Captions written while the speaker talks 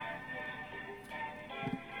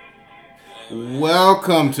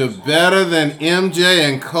Welcome to Better Than MJ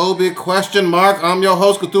and Kobe ? I'm your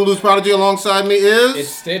host, Cthulhu's Prodigy. Alongside me is... It's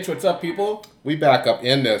Stitch. What's up, people? We back up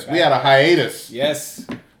in this. We had a hiatus. Yes.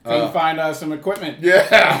 Couldn't find some equipment.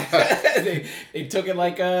 Yeah. they took it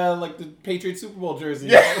like the Patriots Super Bowl jersey.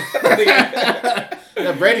 Yeah.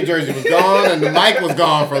 The Brady jersey was gone and the mic was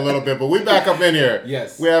gone for a little bit, but we back up in here.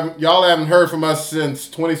 Yes. Y'all haven't heard from us since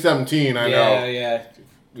 2017, I know. Yeah.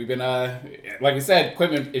 We've been, like we said,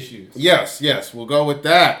 equipment issues. Yes. We'll go with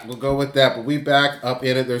that. But we back up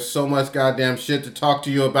in it. There's so much goddamn shit to talk to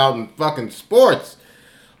you about in fucking sports.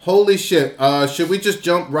 Holy shit. Should we just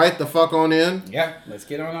jump right the fuck on in? Yeah, let's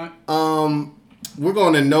get on it. We're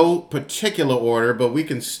going in no particular order, but we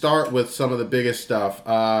can start with some of the biggest stuff.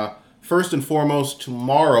 First and foremost,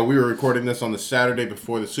 tomorrow, we were recording this on the Saturday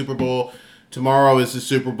before the Super Bowl. Tomorrow is the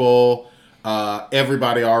Super Bowl.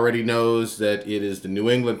 Everybody already knows that it is the New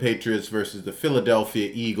England Patriots versus the Philadelphia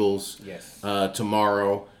Eagles. Yes.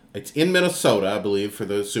 Tomorrow. It's in Minnesota, I believe, for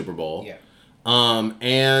the Super Bowl. Yeah.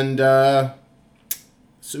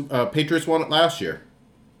 Patriots won it last year.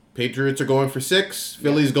 Patriots are going for 6.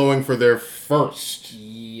 Philly's going for their first.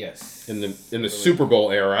 Yes. In the Super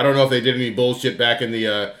Bowl era. I don't know if they did any bullshit back in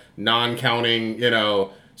the non-counting,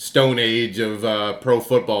 Stone Age of pro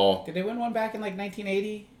football. Did they win one back in like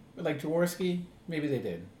 1980 with like Jaworski? Maybe they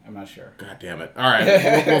did. I'm not sure. God damn it. All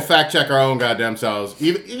right. we'll fact check our own goddamn selves.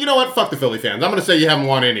 You know what? Fuck the Philly fans. I'm going to say you haven't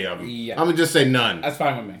won any of them. Yeah. I'm going to just say none. That's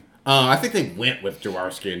fine with me. I think they went with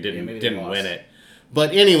Jaworski and didn't win it.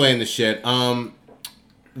 But anyway, in the shit,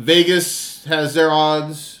 Vegas has their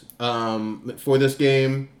odds for this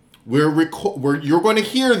game. You're going to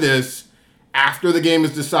hear this after the game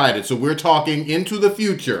is decided. So we're talking into the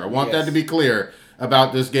future. I want that to be clear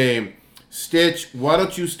about this game. Stitch, why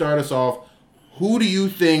don't you start us off? Who do you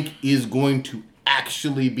think is going to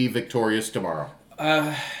actually be victorious tomorrow?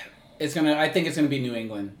 I think it's gonna be New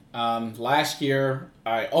England. Last year,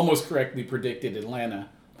 I almost correctly predicted Atlanta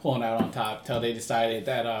pulling out on top till they decided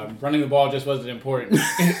that running the ball just wasn't important.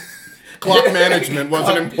 Clock management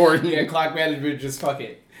wasn't important. Yeah, clock management, just fuck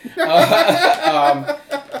it.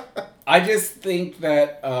 I just think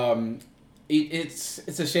that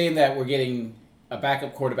it's a shame that we're getting a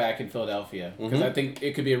backup quarterback in Philadelphia, because I think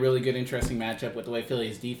it could be a really good, interesting matchup with the way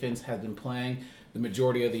Philly's defense has been playing the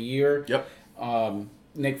majority of the year. Yep.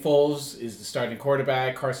 Nick Foles is the starting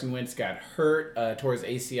quarterback. Carson Wentz got hurt towards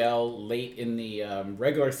ACL late in the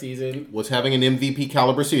regular season. Was having an MVP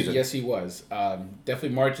caliber season. Yes, he was. Definitely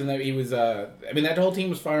marching there. He was. That whole team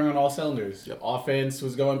was firing on all cylinders. Yep. Offense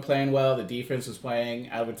was playing well. The defense was playing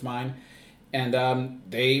out of its mind, and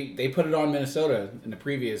they put it on Minnesota in the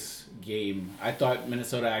previous game. I thought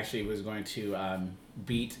Minnesota actually was going to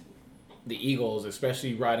beat the Eagles,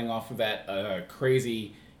 especially riding off of that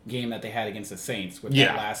crazy game that they had against the Saints with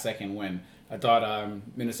that last second win. I thought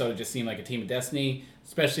Minnesota just seemed like a team of destiny,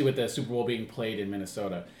 especially with the Super Bowl being played in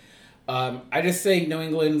Minnesota. I just think New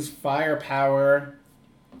England's firepower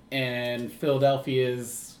and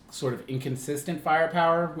Philadelphia's sort of inconsistent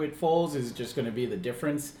firepower with Foles is just going to be the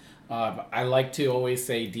difference. I like to always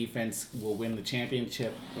say defense will win the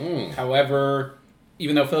championship. However,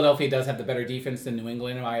 even though Philadelphia does have the better defense than New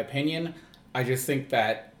England, in my opinion, I just think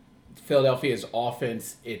that Philadelphia's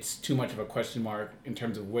offense, it's too much of a question mark in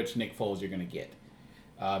terms of which Nick Foles you're going to get.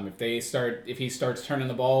 If he starts turning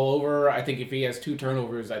the ball over, I think if he has 2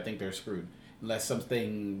 turnovers, I think they're screwed. Unless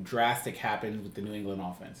something drastic happens with the New England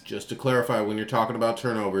offense. Just to clarify, when you're talking about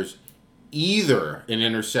turnovers, either an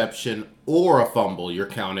interception or a fumble you're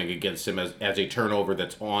counting against him as a turnover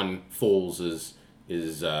that's on Foles'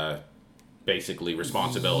 is basically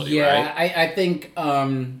responsibility, right? Yeah, I think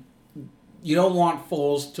you don't want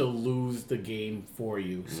Foles to lose the game for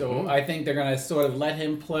you. So I think they're going to sort of let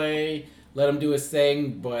him play, let him do his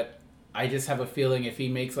thing, but I just have a feeling if he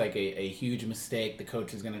makes like a huge mistake, the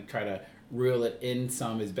coach is going to try to reel it in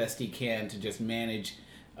some as best he can to just manage,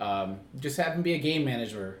 just have him be a game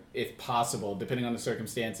manager if possible, depending on the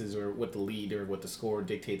circumstances or what the lead or what the score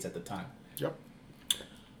dictates at the time. Yep.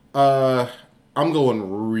 I'm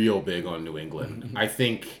going real big on New England. I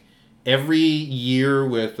think every year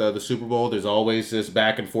with the Super Bowl, there's always this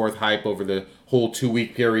back and forth hype over the whole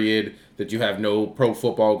 2-week period that you have no pro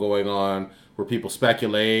football going on, where people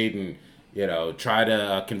speculate and try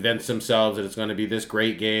to convince themselves that it's going to be this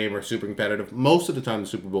great game or super competitive. Most of the time, the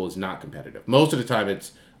Super Bowl is not competitive. Most of the time,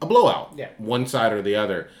 it's a blowout, one side or the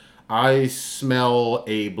other. I smell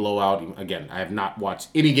a blowout. Again, I have not watched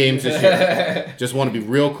any games this year. Just want to be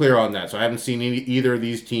real clear on that. So I haven't seen either of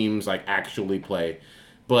these teams actually play.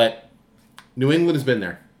 But New England has been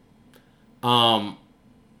there.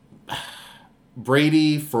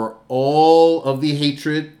 Brady, for all of the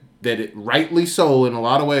hatred that it rightly so in a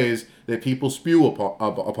lot of ways that people spew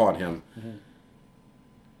upon him. Mm-hmm.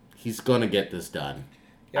 He's gonna get this done.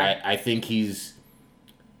 Yeah. I think he's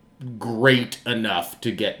great enough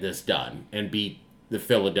to get this done and beat the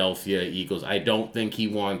Philadelphia Eagles. I don't think he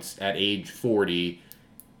wants at age 40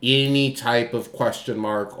 any type of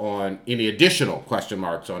any additional question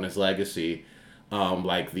marks on his legacy,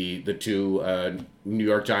 like the two New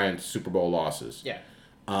York Giants Super Bowl losses. Yeah.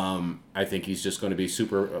 I think he's just going to be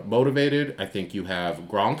super motivated. I think you have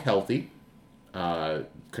Gronk healthy.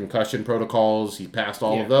 Concussion protocols, he passed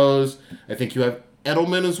all of those. I think you have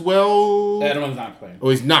Edelman as well. Edelman's not playing. Oh,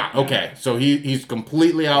 he's not? Okay. So he's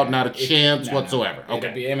completely out, not a chance whatsoever. Okay.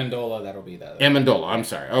 It'll be Amendola, that'll be that. Amendola, I'm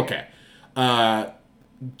sorry. Okay.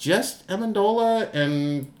 Just Amendola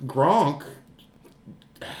and Gronk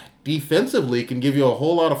defensively can give you a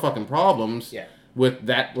whole lot of fucking problems with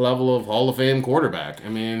that level of Hall of Fame quarterback. I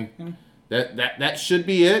mean, that should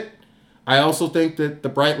be it. I also think that the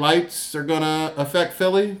bright lights are going to affect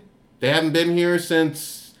Philly. They haven't been here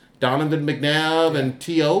since Donovan McNabb and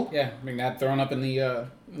T.O. Yeah, McNabb thrown up in the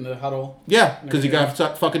huddle. Yeah, because he got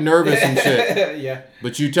fucking nervous and shit. Yeah.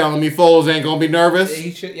 But you telling me Foles ain't going to be nervous?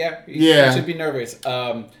 He should, he should be nervous.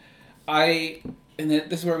 And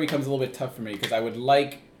this is where it becomes a little bit tough for me because I would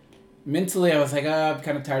mentally I was like, I'm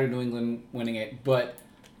kind of tired of New England winning it, but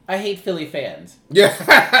I hate Philly fans. Yeah.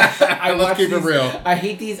 Let's keep it real. I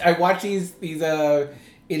hate these. I watch these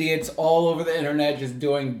idiots all over the internet just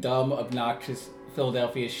doing dumb, obnoxious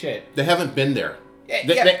Philadelphia shit. They haven't been there.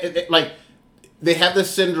 They have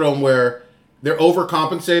this syndrome where they're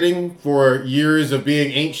overcompensating for years of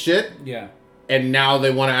being ain't shit. Yeah. And now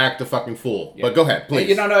they want to act a fucking fool. Yeah. But go ahead,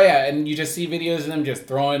 please. And you just see videos of them just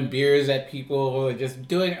throwing beers at people or just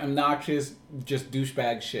doing obnoxious, just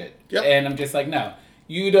douchebag shit. Yep. And I'm just like, no.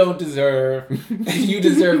 You don't deserve. You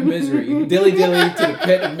deserve misery. Dilly dilly to the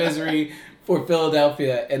pit of misery for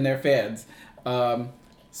Philadelphia and their fans.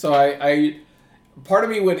 So I part of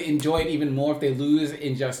me would enjoy it even more if they lose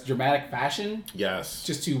in just dramatic fashion. Yes.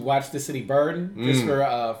 Just to watch the city burn, just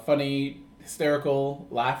for funny, hysterical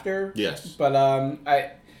laughter. Yes. But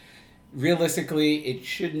I realistically, it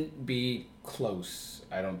shouldn't be close.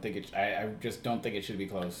 I just don't think it should be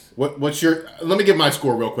close. What's your? Let me give my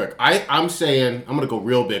score real quick. I'm saying I'm gonna go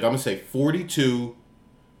real big. I'm gonna say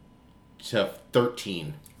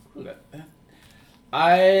 42-13.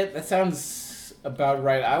 That sounds about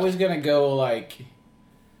right. I was gonna go like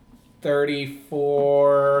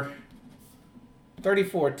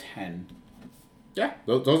 34-10. Yeah,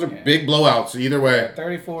 those are big blowouts either way.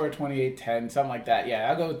 34, 28-10, something like that.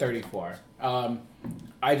 Yeah, I'll go with 34.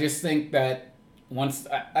 I just think that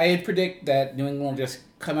I predict that New England will just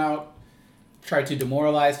come out, try to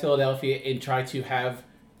demoralize Philadelphia, and try to have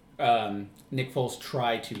Nick Foles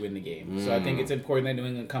try to win the game. So I think it's important that New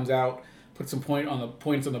England comes out, put some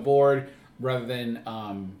points on the board, rather than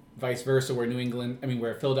vice versa, where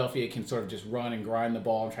Philadelphia can sort of just run and grind the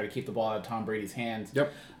ball and try to keep the ball out of Tom Brady's hands.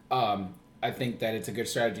 Yep. I think that it's a good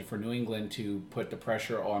strategy for New England to put the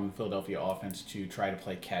pressure on the Philadelphia offense to try to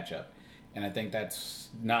play catch up. And I think that's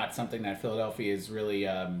not something that Philadelphia is really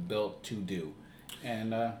built to do.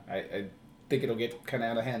 And I think it'll get kind of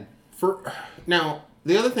out of hand. Now,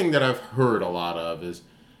 the other thing that I've heard a lot of is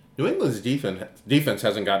New England's defense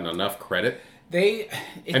hasn't gotten enough credit.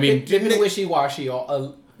 It's been wishy-washy.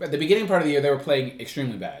 At the beginning part of the year, they were playing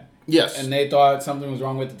extremely bad. Yes. And they thought something was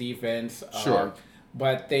wrong with the defense. Sure.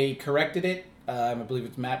 But they corrected it. I believe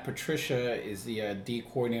it's Matt Patricia is the D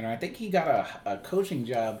coordinator. I think he got a coaching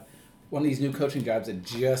job, one of these new coaching jobs that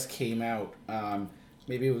just came out.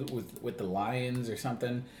 Maybe with the Lions or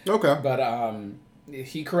something. Okay. But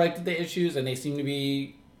he corrected the issues, and they seem to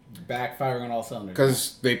be backfiring on all cylinders.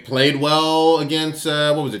 Because they played well against,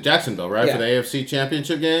 Jacksonville, right? Yeah. For the AFC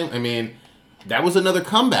Championship game. I mean, that was another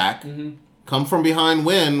comeback. Mm-hmm. Come from behind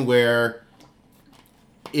win where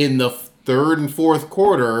in the third and fourth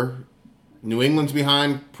quarter, New England's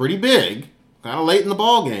behind pretty big, kind of late in the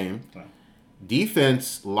ball game. Right.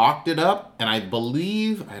 Defense locked it up, and I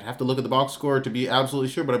believe, I'd have to look at the box score to be absolutely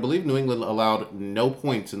sure, but I believe New England allowed no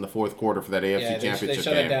points in the fourth quarter for that AFC Championship game. They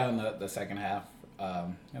shut it down the second half.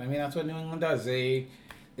 And I mean, that's what New England does. They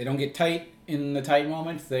don't get tight in the tight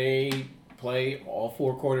moments. They play all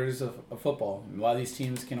 4 quarters of football. A lot of these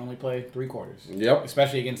teams can only play 3 quarters. Yep.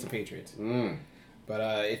 Especially against the Patriots. But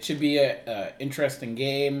it should be an interesting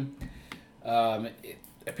game. It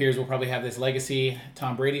appears we'll probably have this legacy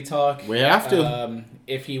Tom Brady talk. We have to.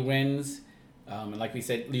 If he wins, and like you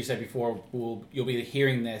said before, you'll be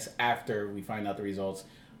hearing this after we find out the results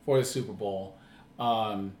for the Super Bowl.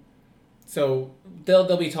 So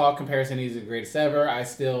there'll be talk comparison. He's the greatest ever. I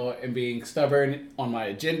still am being stubborn on my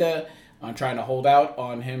agenda. I'm trying to hold out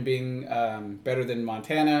on him being better than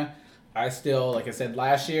Montana. I still, like I said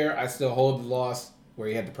last year, I still hold the loss where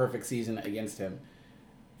he had the perfect season against him.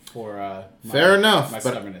 For fair enough, my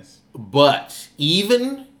stubbornness. But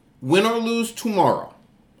even win or lose tomorrow,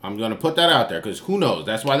 I'm gonna put that out there because who knows?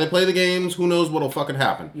 That's why they play the games. Who knows what'll fucking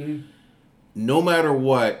happen? Mm-hmm. No matter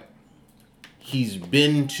what, he's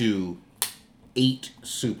been to 8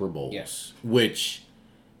 Super Bowls. Yes. Which,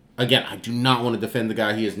 again, I do not want to defend the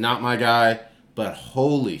guy. He is not my guy. But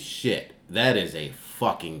holy shit, that is a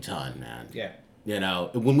fucking ton, man. Yeah. You know,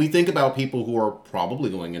 when we think about people who are probably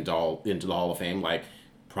going into the Hall of Fame, like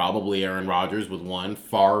probably Aaron Rodgers with 1,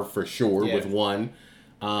 Favre for sure with 1.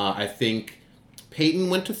 I think Peyton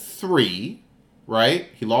went to 3, right?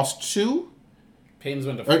 He lost 2. Peyton's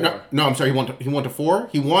went to 4. No, I'm sorry. He went to 4.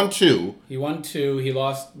 He won 2. He won 2. He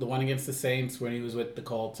lost the one against the Saints when he was with the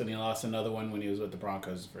Colts, and he lost another one when he was with the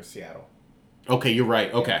Broncos for Seattle. Okay, you're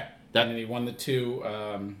right. Okay, and then he won the 2.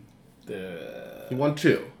 He won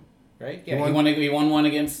 2. Right? Yeah, he won one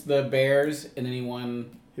against the Bears, and then he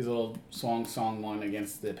won his little song one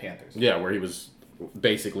against the Panthers. Yeah, where he was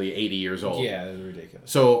basically 80 years old. Yeah, that was ridiculous.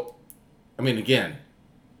 So, I mean, again,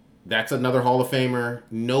 that's another Hall of Famer,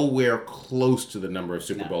 nowhere close to the number of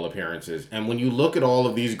Super Bowl appearances. And when you look at all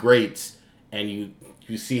of these greats and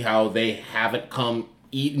you see how they haven't come,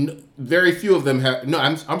 very few of them have, no,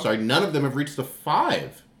 I'm sorry, none of them have reached the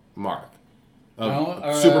 5 mark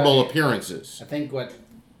of Super Bowl appearances. I think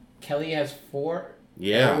Kelly has 4.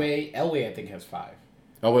 Yeah. Elway I think has 5.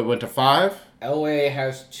 Elway went to 5? Elway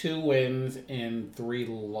has 2 wins and 3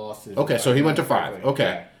 losses. Okay, so he went to 5. Okay.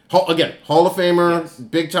 Yeah. Again, Hall of Famer, yes.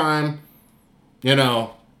 Big time, you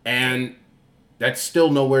know, and that's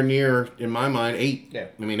still nowhere near, in my mind, 8. Yeah.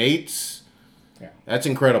 I mean, 8's, that's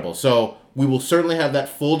incredible. So we will certainly have that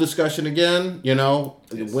full discussion again, you know,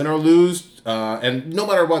 win or lose. And no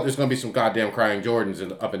matter what, there's going to be some goddamn crying Jordans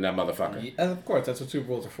up in that motherfucker. Yeah, of course, that's what Super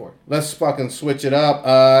Bowls are for. Let's fucking switch it up.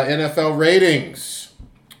 NFL ratings.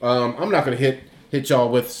 I'm not going to hit y'all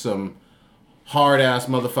with some hard-ass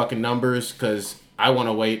motherfucking numbers because I want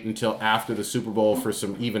to wait until after the Super Bowl for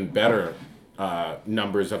some even better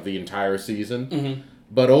numbers of the entire season. Mm-hmm.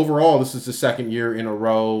 But overall, this is the second year in a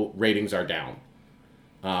row ratings are down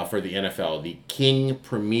for the NFL. The King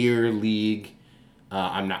Premier League,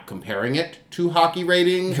 I'm not comparing it to hockey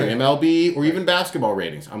ratings or MLB or even basketball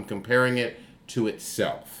ratings. I'm comparing it to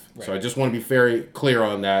itself. Right. So I just want to be very clear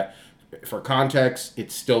on that. For context,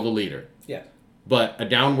 it's still the leader. Yeah. But a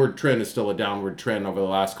downward trend is still a downward trend over the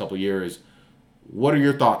last couple of years. What are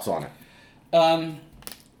your thoughts on it? And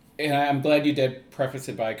I'm glad you did preface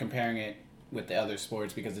it by comparing it with the other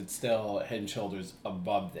sports because it's still head and shoulders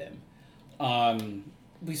above them.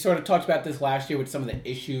 We sort of talked about this last year with some of the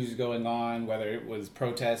issues going on, whether it was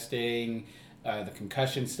protesting, the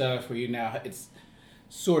concussion stuff, where it's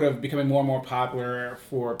sort of becoming more and more popular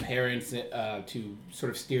for parents to sort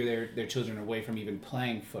of steer their children away from even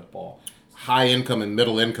playing football. High income and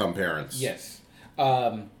middle income parents. Yes.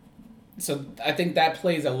 So I think that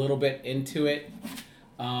plays a little bit into it.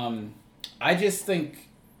 I just think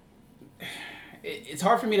it's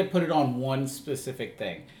hard for me to put it on one specific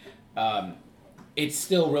thing. It's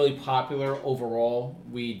still really popular overall.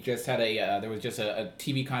 We just had there was just a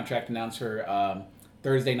TV contract announced for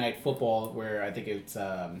Thursday Night Football where I think it's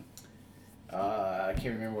I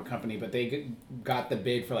can't remember what company, but they got the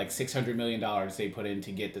bid for like $600 million they put in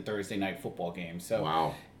to get the Thursday Night Football game. So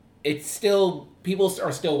wow. It's still, people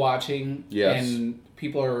are still watching, yes. And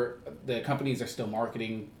the companies are still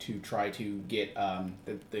marketing to try to get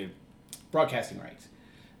the broadcasting rights.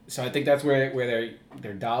 So I think that's where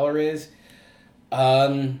their dollar is.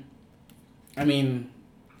 I mean,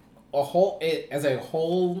 as a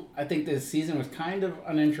whole, I think this season was kind of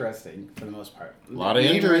uninteresting for the most part. A lot of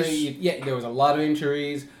injuries. There was a lot of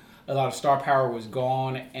injuries. A lot of star power was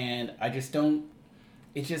gone, and it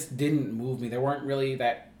just didn't move me. There weren't really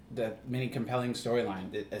that many compelling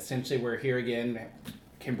storylines. Essentially, we're here again.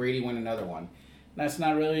 Can Brady win another one? That's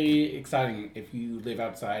not really exciting if you live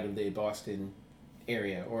outside of the Boston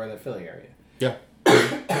area or the Philly area. Yeah.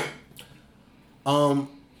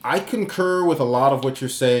 I concur with a lot of what you're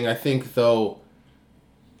saying. I think, though,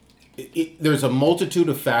 there's a multitude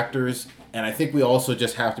of factors, and I think we also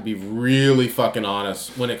just have to be really fucking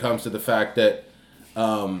honest when it comes to the fact that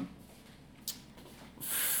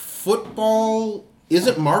football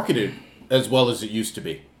isn't marketed as well as it used to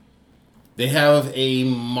be. They have a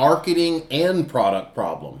marketing and product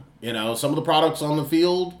problem. You know, some of the products on the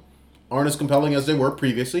field aren't as compelling as they were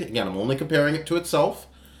previously. Again, I'm only comparing it to itself.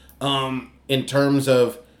 In terms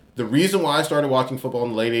of The reason why I started watching football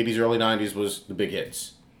in the late 80s, early 90s was the big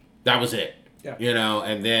hits. That was it. Yeah.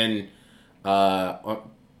 And then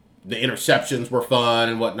the interceptions were fun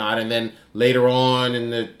and whatnot. And then later on in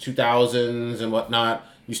the 2000s and whatnot,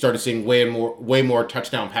 you started seeing way more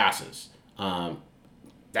touchdown passes.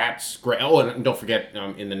 That's great. Oh, and don't forget,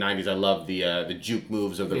 in the 90s, I loved the juke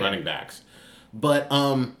moves of the running backs. But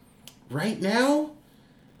right now,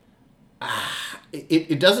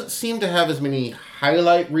 it doesn't seem to have as many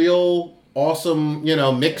highlight reel, awesome,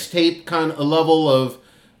 mixtape kind of level of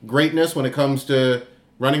greatness when it comes to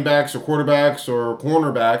running backs or quarterbacks or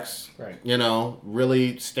cornerbacks. Right.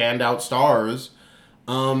 Really standout stars.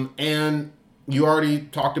 And you already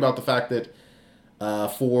talked about the fact that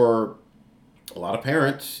for a lot of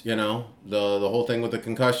parents, the whole thing with the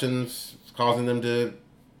concussions is causing them to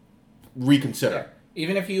reconsider. Yeah.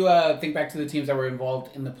 Even if you think back to the teams that were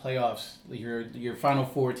involved in the playoffs, your Final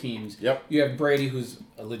Four teams, Yep. You have Brady, who's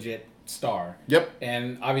a legit star. Yep.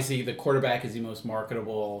 And obviously the quarterback is the most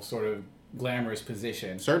marketable, sort of glamorous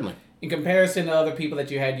position. Certainly. In comparison to other people that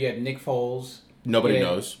you had Nick Foles. Nobody you had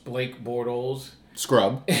knows. Blake Bortles.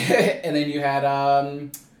 Scrub. And then you had,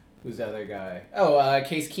 who's the other guy?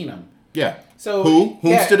 Case Keenum. Yeah. So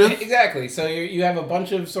Whomstead? Exactly. So you have a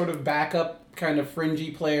bunch of sort of backup kind of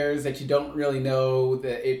fringy players that you don't really know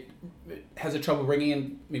that it has a trouble bringing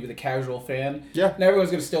in maybe the casual fan. Yeah. And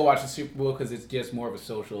everyone's going to still watch the Super Bowl because it's just more of a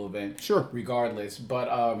social event. Sure. Regardless. But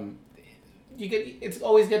it's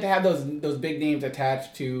always good to have those big names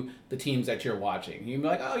attached to the teams that you're watching. You'd be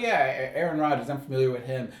like, oh yeah, Aaron Rodgers, I'm familiar with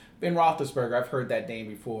him. Ben Roethlisberger, I've heard that name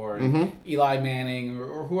before. And Eli Manning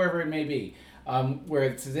or whoever it may be.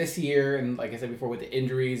 Whereas this year, and like I said before, with the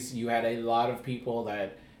injuries, you had a lot of people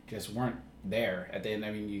that just weren't there at the end. I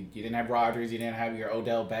mean, you didn't have Rodgers, you didn't have your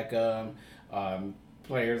Odell Beckham,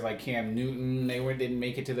 players like Cam Newton. They didn't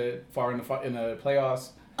make it to the far in the playoffs.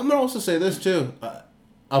 I'm gonna also say this too.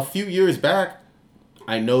 A few years back,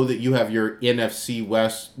 I know that you have your NFC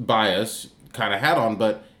West bias kind of hat on,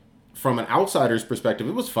 but from an outsider's perspective,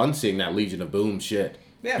 it was fun seeing that Legion of Boom shit.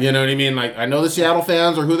 Yeah. You know what I mean? Like, I know the Seattle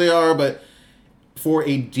fans are who they are, but for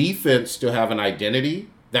a defense to have an identity,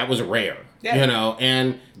 that was rare. Yeah.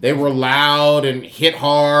 And they were loud and hit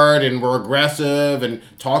hard and were aggressive and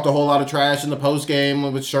talked a whole lot of trash in the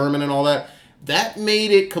postgame with Sherman and all that. That made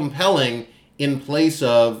it compelling in place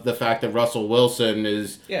of the fact that Russell Wilson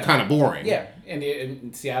is kind of boring. Yeah,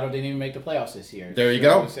 and Seattle didn't even make the playoffs this year. There you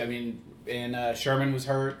go. I mean, and Sherman was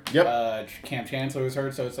hurt. Yep. Cam Chancellor was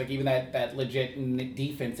hurt. So it's like even that legit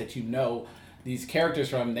defense that these characters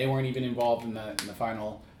from, they weren't even involved in the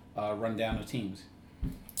final rundown of teams.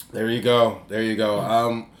 There you go.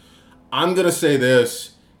 I'm going to say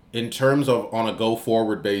this in terms of on a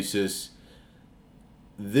go-forward basis.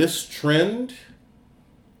 This trend,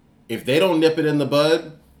 if they don't nip it in the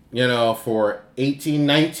bud, for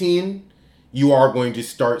 18-19, you are going to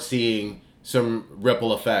start seeing some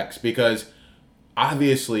ripple effects because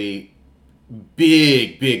obviously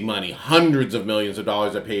big money, hundreds of millions of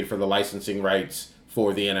dollars are paid for the licensing rights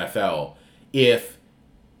for the NFL. If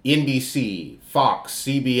NBC, Fox,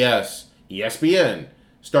 CBS, ESPN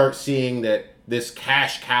start seeing that this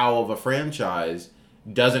cash cow of a franchise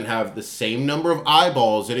doesn't have the same number of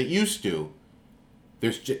eyeballs that it used to,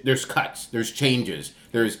 there's cuts, there's changes,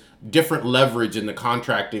 there's different leverage in the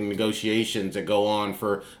contracting negotiations that go on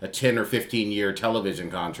for a 10 or 15 year television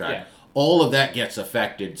contract. Yeah. All of that gets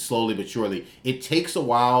affected slowly but surely. It takes a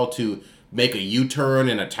while to make a U-turn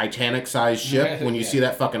in a Titanic-sized ship when you see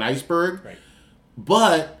that fucking iceberg. Right.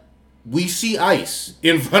 But we see ice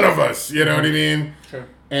in front of us, you know what I mean? Sure.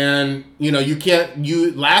 And,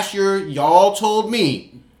 last year, y'all told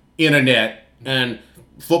me, internet and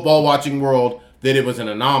football watching world, that it was an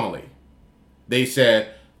anomaly. They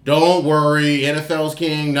said, don't worry, NFL's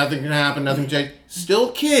king, nothing can happen, nothing change.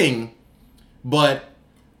 Still king, but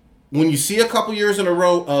when you see a couple years in a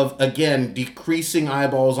row of, again, decreasing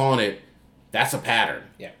eyeballs on it, that's a pattern.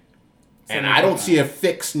 Yeah. And I don't see a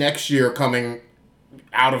fix next year coming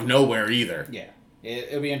out of nowhere either. Yeah.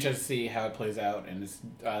 It'll be interesting to see how it plays out, and it's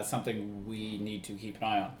something we need to keep an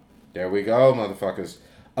eye on. There we go, motherfuckers.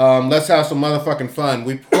 Let's have some motherfucking fun.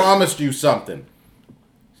 We promised you something.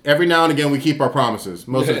 Every now and again, we keep our promises.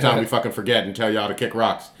 Most of the time, we fucking forget and tell y'all to kick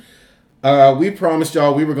rocks. We promised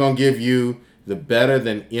y'all we were going to give you the Better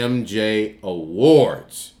Than MJ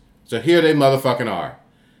Awards. So here they motherfucking are.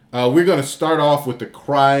 We're going to start off with the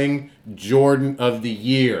Crying Jordan of the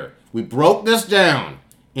Year. We broke this down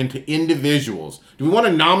into individuals. Do we want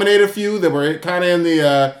to nominate a few that were kind of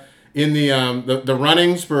in the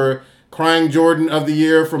runnings for crying Jordan of the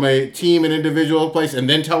year from a team and individual place, and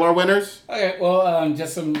then tell our winners? Okay, well,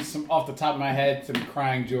 just some off the top of my head, some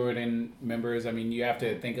crying Jordan members. I mean, you have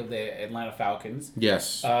to think of the Atlanta Falcons.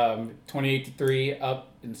 Yes. 28-3 up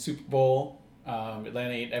in the Super Bowl.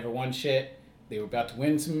 Atlanta ain't ever won shit. They were about to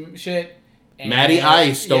win some shit. And Matty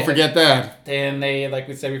Ice, don't forget that. And they, like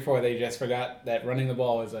we said before, they just forgot that running the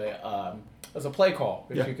ball is a play call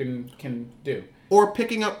that you can do. Or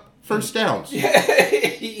picking up first downs.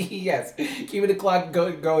 Yes. Keeping the clock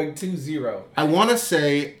going 2-0. I want to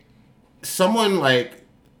say someone like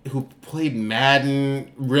who played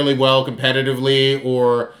Madden really well competitively,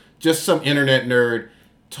 or just some internet nerd,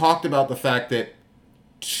 talked about the fact that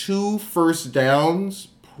 2 first downs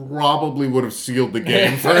probably would have sealed the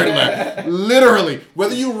game for Atlanta. Literally.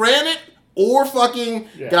 Whether you ran it or fucking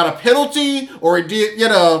got a penalty or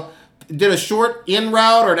did a short in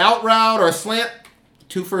route or an out route or a slant,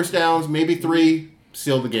 2 first downs, maybe 3,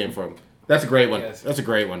 sealed the game for him. That's a great one. Yes. That's a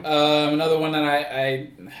great one. Another one that I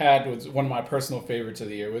had was one of my personal favorites of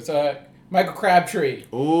the year was Michael Crabtree.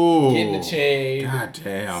 Ooh. Getting the chain. God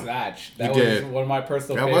damn. Snatch. That was one of my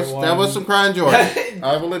personal favorites. That was some crying Jordan.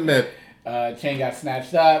 I will admit. Chain got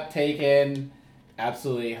snatched up, taken.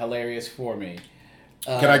 Absolutely hilarious for me.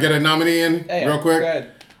 Can I get a nominee in real quick? Go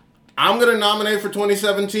ahead. I'm going to nominate for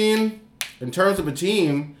 2017, in terms of a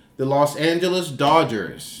team, the Los Angeles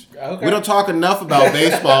Dodgers. Okay. We don't talk enough about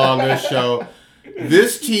baseball on this show.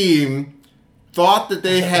 This team thought that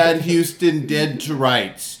they had Houston dead to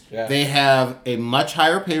rights. Yeah. They have a much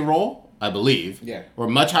higher payroll, I believe, or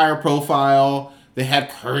much higher profile. They had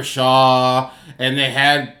Kershaw, and they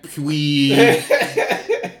had Puig,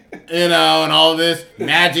 and all this.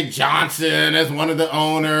 Magic Johnson as one of the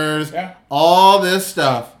owners. Yeah. All this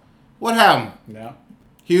stuff. What happened? No.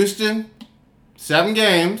 Houston, 7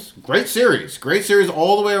 games, great series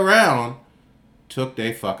all the way around. Took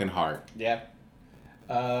their fucking heart. Yeah.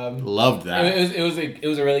 Loved that. It was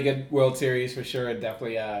a really good World Series for sure. And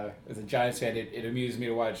definitely, as a Giants fan, it amused me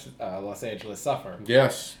to watch Los Angeles suffer.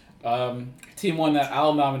 Yes. Team one that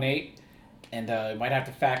I'll nominate, and might have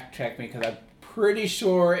to fact check me because I'm pretty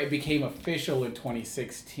sure it became official in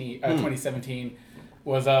 2017.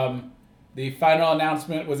 Was the final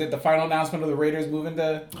announcement? Was it the final announcement of the Raiders moving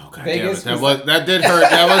to Vegas? That did hurt.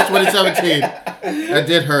 That was 2017. That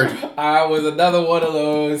did hurt. I was another one of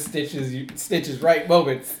those Stitches right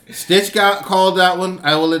moments. Stitch got called that one,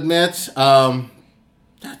 I will admit.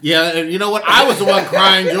 Yeah, and you know what? I was the one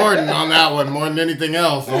crying Jordan on that one more than anything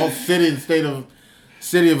else. The whole city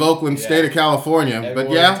of Oakland, state of California. Everyone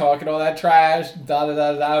but yeah, talking all that trash,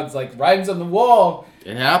 It's like writings on the wall.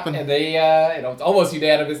 It happened. And they, it's almost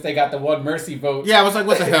unanimous. They got the one mercy vote. Yeah, I was like,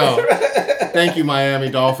 what the hell? Thank you,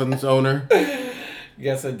 Miami Dolphins owner.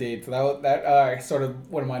 Yes, indeed. So that sort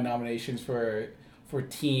of one of my nominations for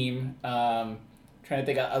team. Trying to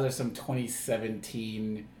think of some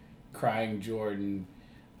 2017 crying Jordan.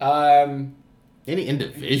 Any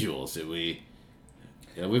individuals that we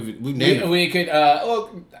named? We could.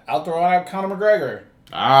 I'll throw out Conor McGregor.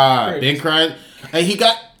 Big crying.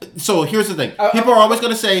 So here's the thing. People are always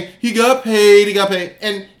going to say, he got paid.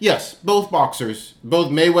 And yes, both boxers, both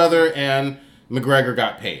Mayweather and McGregor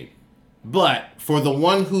got paid. But for the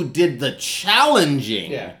one who did the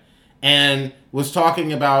challenging and was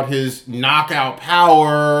talking about his knockout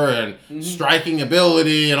power and striking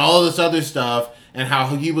ability and all this other stuff, and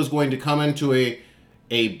how he was going to come into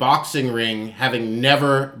a boxing ring having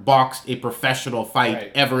never boxed a professional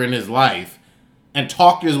fight ever in his life and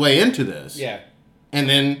talked his way into this. Yeah. And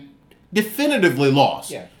then definitively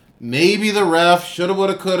lost. Yeah. Maybe the ref shoulda,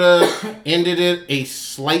 woulda, coulda ended it a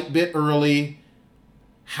slight bit early.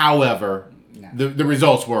 However, the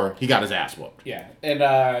results were he got his ass whooped. Yeah. And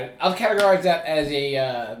I'll categorize that as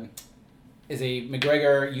a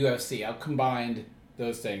McGregor UFC. I'll combine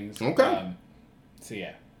those things. Okay. So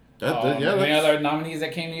yeah. Any other nominees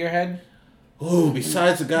that came to your head? Oh,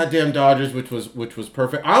 besides the goddamn Dodgers, which was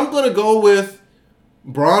perfect, I'm gonna go with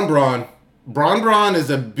Bron. Bron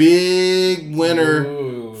is a big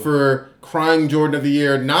winner for crying Jordan of the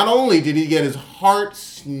year. Not only did he get his heart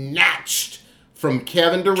snatched from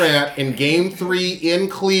Kevin Durant in Game 3 in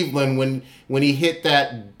Cleveland when he hit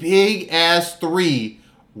that big ass 3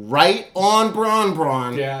 right on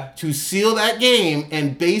Bron to seal that game,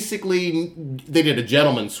 and basically they did a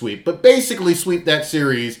gentleman's sweep, but basically sweep that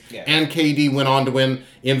series, and KD went on to win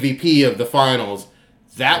MVP of the finals.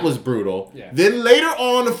 That was brutal. Yeah. Then later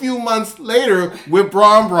on, a few months later, with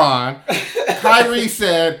Bron, Kyrie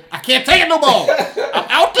said, I can't take it no more. I'm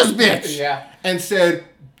out this bitch. Yeah. And said,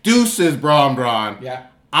 deuces, Bron. Yeah.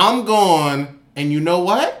 I'm gone, and you know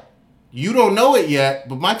what? You don't know it yet,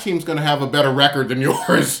 but my team's going to have a better record than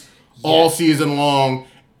yours all season long.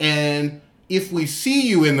 And if we see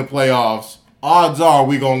you in the playoffs, odds are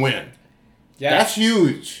we going to win. Yeah. That's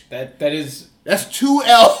huge. That's 2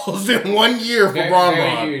 L's in 1 year for Bron.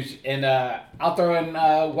 Very huge. And I'll throw in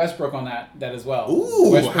Westbrook on that as well.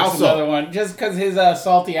 Ooh, Westbrook's how so? another one. Just because his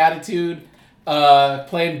salty attitude,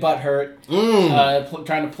 playing butthurt,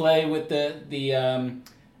 trying to play with the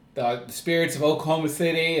spirits of Oklahoma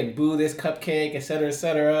City and boo this cupcake,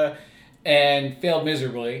 etc., and failed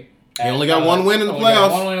miserably. He only got one win in the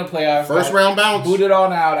playoffs. First round bounce. Booted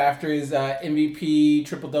on out after his MVP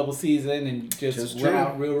triple-double season and just went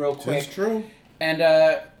out real quick. That's true.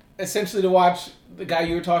 And essentially to watch the guy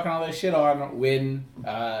you were talking all that shit on win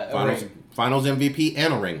a ring. Finals MVP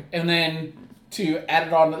and a ring. And then to add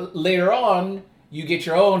it on later on, you get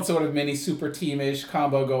your own sort of mini super teamish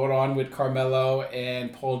combo going on with Carmelo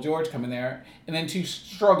and Paul George coming there. And then to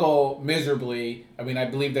struggle miserably, I mean, I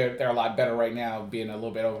believe they're a lot better right now, being a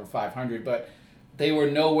little bit over 500, but they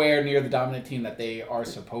were nowhere near the dominant team that they are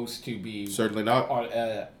supposed to be. Certainly not.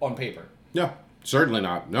 On paper. Yeah, certainly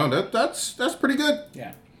not. No, that's pretty good.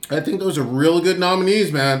 Yeah. I think those are really good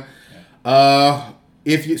nominees, man. Yeah.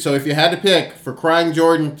 If you had to pick for Crying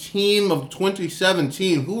Jordan team of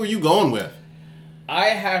 2017, who are you going with? I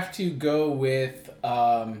have to go with.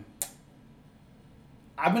 I'm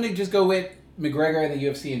gonna just go with McGregor and the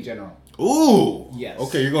UFC in general. Ooh. Yes.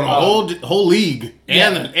 Okay, you're going a whole league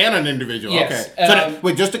and an individual. Yes. Okay. So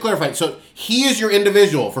wait, just to clarify, so he is your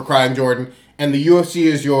individual for Crying Jordan, and the UFC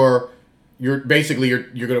is you're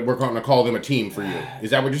gonna call them a team for you.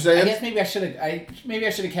 Is that what you're saying? I guess maybe I should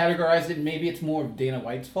have categorized it. Maybe it's more of Dana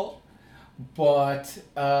White's fault, but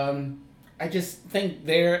I just think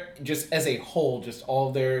they're just as a whole, just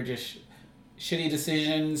all their just shitty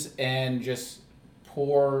decisions and just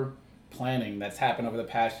poor planning that's happened over the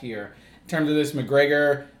past year. In terms of this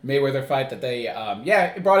McGregor-Mayweather fight that they,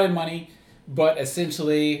 it brought in money, but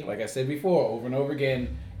essentially, like I said before, over and over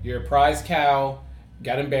again, your prize cow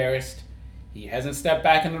got embarrassed. He hasn't stepped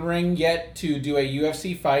back in the ring yet to do a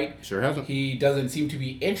UFC fight. Sure hasn't. He doesn't seem to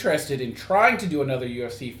be interested in trying to do another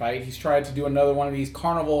UFC fight. He's tried to do another one of these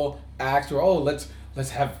carnival acts where, let's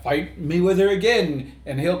have fight Mayweather again,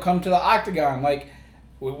 and he'll come to the octagon. Like,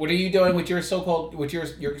 what are you doing with your so-called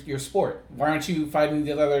your sport? Why aren't you fighting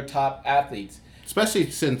the other top athletes? Especially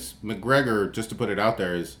since McGregor, just to put it out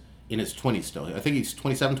there, is in his 20s still. I think he's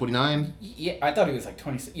 27, 29. Yeah, I thought he was like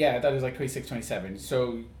 20. Yeah, I thought he was like 26, 27.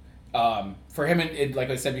 So, for him, like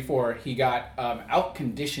I said before, he got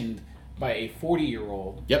out-conditioned by a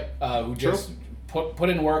 40-year-old. Yep. Who just put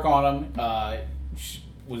in work on him.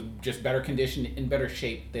 Was just better conditioned, in better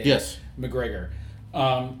shape than McGregor.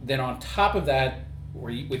 Then on top of that,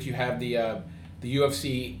 which you have the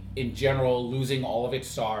UFC in general losing all of its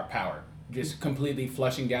star power, just completely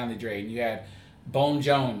flushing down the drain. You had Bone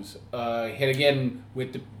Jones hit again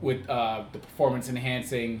with the performance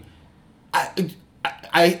enhancing.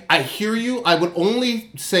 I hear you. I would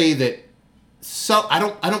only say that I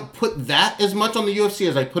don't put that as much on the UFC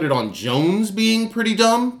as I put it on Jones being pretty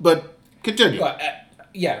dumb. But continue.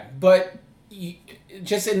 But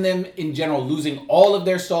just in them in general losing all of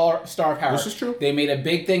their star power. This is true. They made a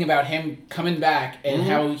big thing about him coming back and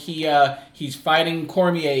how he's fighting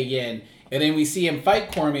Cormier again. And then we see him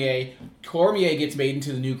fight Cormier. Cormier gets made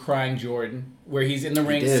into the new Crying Jordan, where he's in the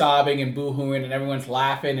ring sobbing and boo-hooing and everyone's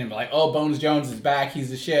laughing and like, oh, Bones Jones is back, he's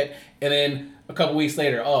the shit. And then a couple weeks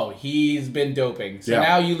later, oh, he's been doping. So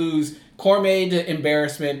now you lose Cormier to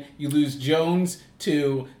embarrassment, you lose Jones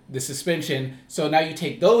to the suspension. So now you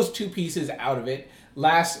take those two pieces out of it.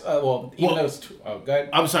 Those two. Oh, go ahead.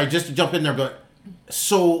 I'm sorry, just to jump in there, but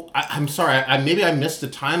so I'm sorry. Maybe I missed the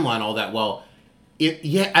timeline all that well. But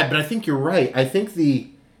I think you're right. I think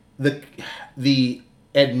the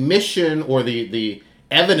admission or the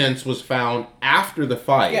evidence was found after the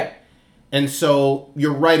fight. Yeah. And so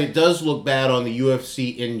you're right. It does look bad on the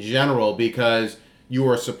UFC in general because you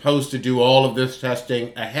are supposed to do all of this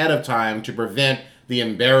testing ahead of time to prevent the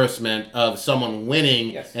embarrassment of someone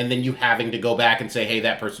winning and then you having to go back and say, hey,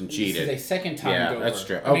 that person cheated. This is a second time Yeah, doper. that's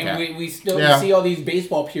true. I mean, we still see all these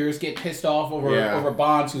baseball purists get pissed off over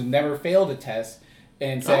Bonds who never failed a test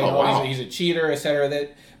and saying, he's a cheater, etc.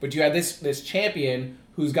 But you have this champion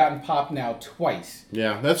who's gotten popped now twice.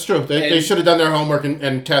 Yeah, that's true. They should have done their homework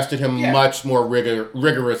and tested him much more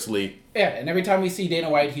rigorously. Yeah, and every time we see Dana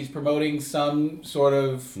White, he's promoting some sort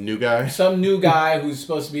of... New guy? Some new guy who's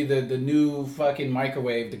supposed to be the new fucking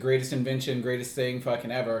microwave, the greatest invention, greatest thing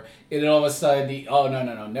fucking ever. And then all of a sudden,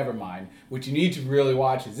 no, never mind. What you need to really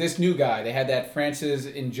watch is this new guy. They had that Francis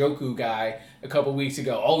Njoku guy a couple weeks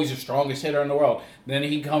ago. Oh, he's the strongest hitter in the world. Then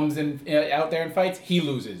he comes in out there and fights, he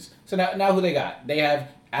loses. So now who they got? They have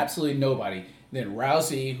Absolutely nobody. Then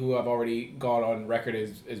Rousey, who I've already gone on record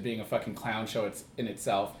as being a fucking clown show in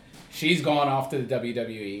itself, she's gone off to the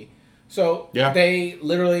WWE. So they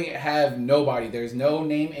literally have nobody. There's no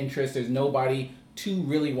name interest. There's nobody to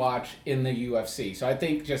really watch in the UFC. So I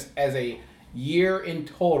think just as a year in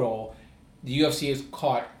total, the UFC has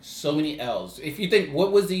caught so many L's. If you think,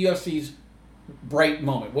 what was the UFC's bright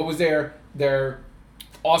moment? What was their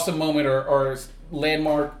awesome moment or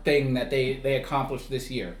landmark thing that they accomplished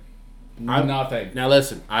this year? Nothing. Now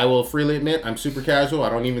listen, I will freely admit I'm super casual. I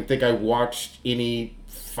don't even think I watched any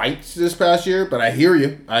fights this past year, but I hear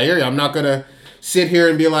you. I'm not gonna sit here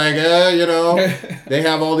and be like, they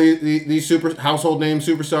have all these super household name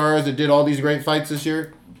superstars that did all these great fights this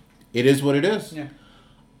year. It is what it is. Yeah.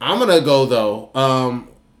 I'm gonna go though.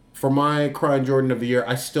 For my crying Jordan of the year,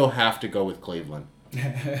 I still have to go with Cleveland.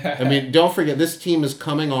 I mean, don't forget this team is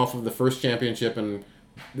coming off of the first championship in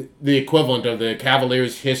the equivalent of the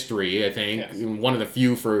Cavaliers' history. I think one of the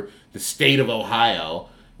few for the state of Ohio.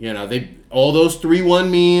 They all those 3-1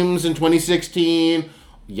 memes in 2016,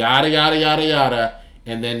 yada yada yada yada,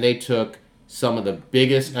 and then they took some of the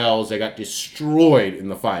biggest L's. They got destroyed in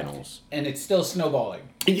the finals, and it's still snowballing.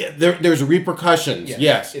 Yeah, there's repercussions.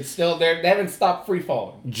 Yes. It's still there. They haven't stopped free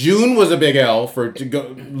falling. June was a big L for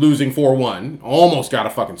losing 4-1. Almost got a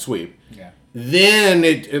fucking sweep. Yeah. Then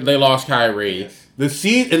they lost Kyrie. Yes.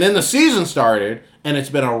 And then the season started, and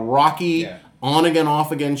it's been a rocky on again,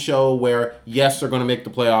 off again show where yes, they're going to make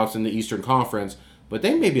the playoffs in the Eastern Conference, but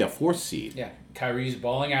they may be a 4th seed. Yeah. Kyrie's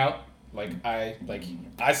balling out like I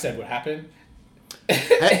said would happen.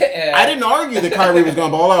 I didn't argue that Kyrie was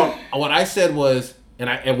going to ball out. What I said was,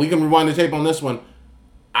 and we can rewind the tape on this one,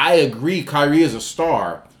 I agree Kyrie is a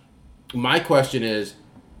star. My question is,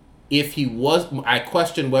 I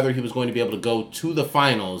questioned whether he was going to be able to go to the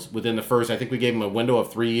finals within the first, I think we gave him a window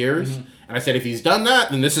of 3 years. Mm-hmm. And I said, if he's done that,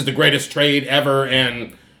 then this is the greatest trade ever,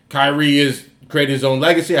 and Kyrie has created his own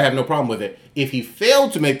legacy. I have no problem with it. If he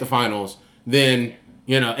failed to make the finals, then,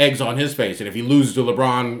 eggs on his face. And if he loses to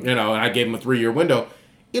LeBron, and I gave him a 3-year window,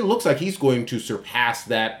 it looks like he's going to surpass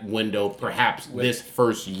that window perhaps this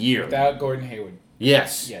first year. Without Gordon Hayward.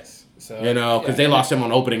 Yes. Yes. So because they lost him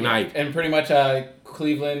on opening night. And pretty much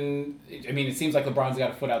Cleveland, I mean, it seems like LeBron's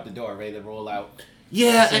got a foot out the door, ready to roll out.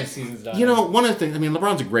 Yeah. The season's done. One of the things,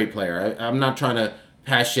 LeBron's a great player. I'm not trying to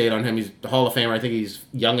pass shade on him. He's the Hall of Famer. I think he's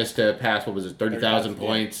youngest to pass, 30,000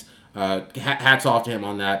 points. Hats off to him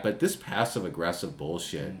on that. But this passive-aggressive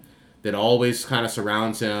bullshit that always kind of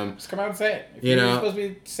surrounds him. Just come out and say it. If you're supposed to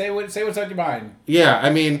be, say what's on your mind. Yeah, I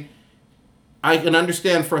mean, I can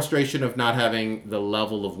understand frustration of not having the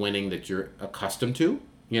level of winning that you're accustomed to,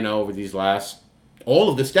 over these all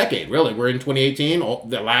of this decade, really. We're in 2018,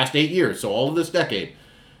 the last 8 years, so all of this decade.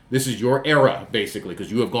 This is your era, basically,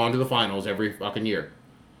 because you have gone to the finals every fucking year.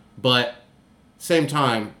 But, same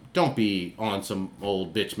time, don't be on some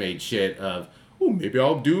old bitch-made shit of, maybe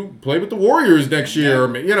I'll play with the Warriors next year, or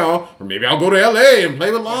maybe I'll go to LA and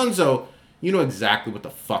play with Lonzo. You know exactly what the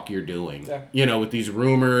fuck you're doing, with these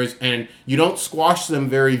rumors, and you don't squash them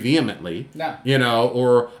very vehemently,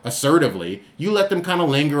 or assertively. You let them kind of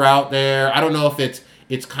linger out there. I don't know if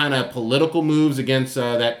it's kind of political moves against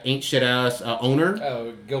that ain't shit ass owner.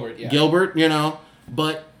 Oh, Gilbert, yeah. Gilbert,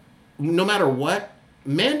 but no matter what,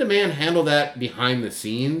 man to man handle that behind the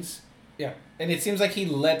scenes. Yeah, and it seems like he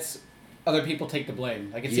lets other people take the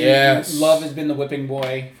blame. Like it seems Love has been the whipping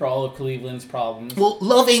boy for all of Cleveland's problems. Well,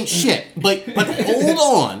 Love ain't shit. But hold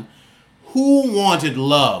on. Who wanted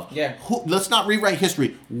Love? Yeah. Let's not rewrite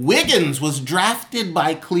history. Wiggins was drafted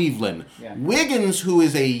by Cleveland. Yeah. Wiggins, who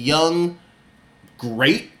is a young, I'm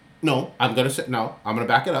going to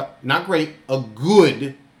back it up. Not great, a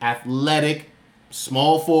good, athletic,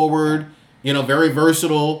 small forward, very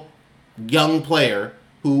versatile, young player.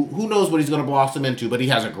 Who knows what he's going to blossom into, but he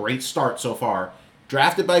has a great start so far.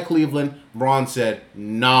 Drafted by Cleveland, Braun said,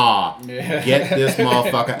 nah, get this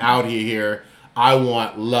motherfucker out of here. I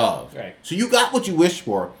want Love. Right. So you got what you wished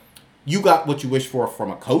for. You got what you wished for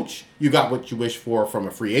from a coach. You got what you wished for from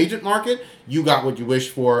a free agent market. You got what you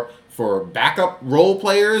wished for backup role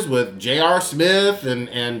players with J.R. Smith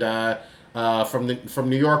and from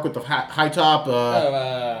New York with the high top.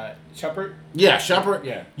 Shumpert? Yeah, Shumpert.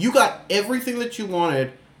 Yeah. You got everything that you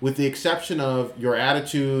wanted with the exception of your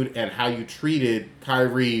attitude and how you treated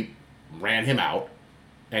Kyrie, ran him out,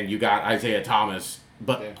 and you got Isaiah Thomas.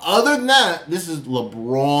 But other than that, this is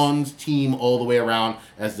LeBron's team all the way around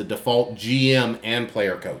as the default GM and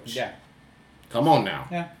player coach. Yeah. Come on now.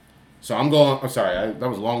 Yeah. So I'm sorry, that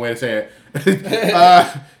was a long way to say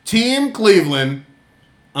it. Team Cleveland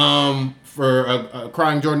for a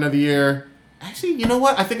crying Jordan of the year. Actually, you know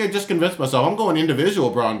what? I think I just convinced myself. I'm going individual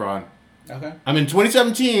Braun. Okay. I mean,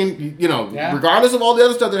 2017, regardless of all the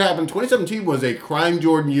other stuff that happened, 2017 was a crime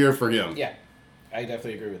Jordan year for him. Yeah, I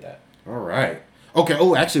definitely agree with that. All right. Okay.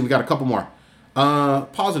 Oh, actually, we got a couple more.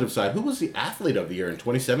 Positive side. Who was the athlete of the year in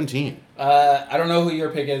 2017? I don't know who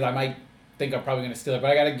your pick is. I might think I'm probably going to steal it,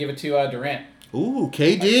 but I got to give it to Durant. Ooh,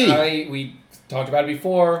 KD. We talked about it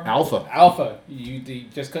before. Alpha.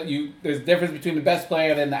 There's a difference between the best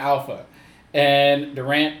player and the alpha. And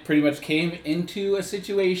Durant pretty much came into a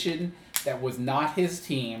situation that was not his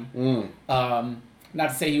team. Not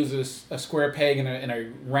to say he was a square peg in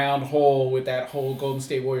a round hole with that whole Golden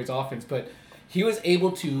State Warriors offense, but he was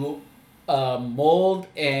able to mold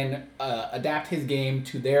and adapt his game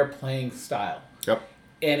to their playing style. Yep.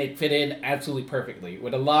 And it fit in absolutely perfectly.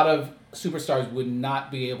 With a lot of superstars would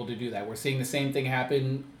not be able to do that. We're seeing the same thing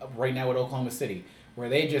happen right now with Oklahoma City, where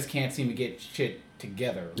they just can't seem to get shit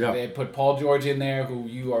together. Yeah. They put Paul George in there, who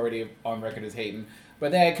you already on record as hating.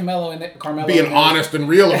 But they had Carmelo being honest and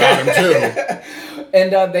real about him too.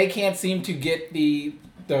 And they can't seem to get it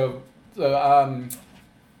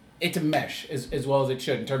to mesh as well as it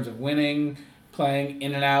should in terms of winning, playing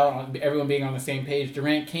in and out, everyone being on the same page.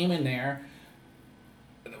 Durant came in there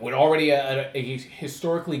with already a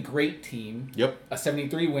historically great team, a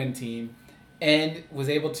 73-win team, and was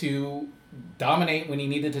able to dominate when he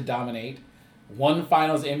needed to dominate, won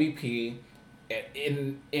Finals MVP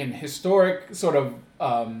in historic sort of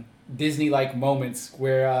Disney-like moments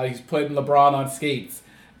where he's putting LeBron on skates,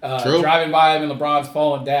 driving by him and LeBron's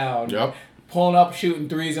falling down, pulling up, shooting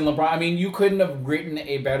threes, and LeBron. I mean, you couldn't have written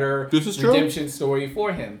a better redemption story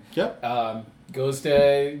for him. Goes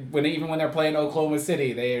to even when they're playing Oklahoma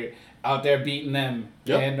City, they're out there beating them,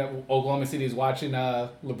 and Oklahoma City is watching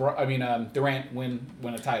Durant win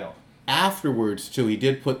a title. Afterwards, too, he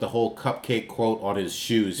did put the whole cupcake quote on his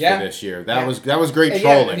shoes for this year. That was great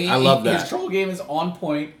trolling. I love that. His troll game is on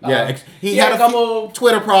point. He had a couple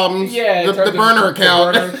Twitter problems. The burner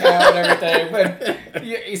account. The burner account and everything.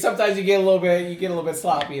 But sometimes you get a little bit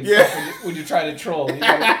sloppy and stuff when you try to troll.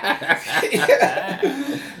 That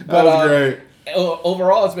was great.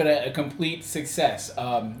 Overall, it's been a complete success.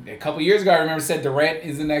 A couple years ago, I remember said Durant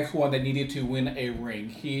is the next one that needed to win a ring.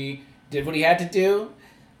 He did what he had to do.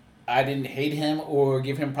 I didn't hate him or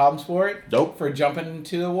give him problems for it. For jumping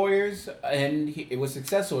to the Warriors, and it was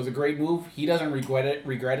successful. It was a great move. He doesn't regret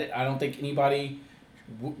it. I don't think anybody,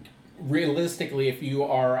 realistically, if you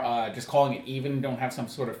are just calling it even, don't have some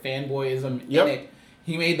sort of fanboyism in it,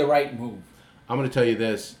 he made the right move. I'm going to tell you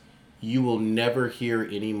this. You will never hear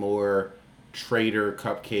any more traitor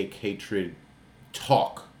cupcake hatred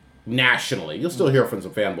talk nationally. You'll still hear from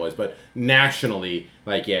some fanboys, but nationally,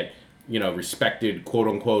 respected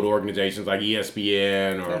quote-unquote organizations like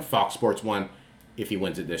ESPN or Fox Sports 1, if he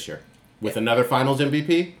wins it this year. With another Finals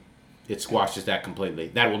MVP, it squashes that completely.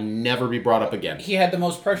 That will never be brought up again. He had the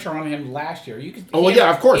most pressure on him last year.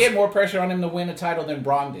 Of course. He had more pressure on him to win a title than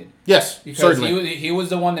Bron did. Yes, because certainly. He was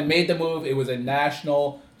the one that made the move. It was a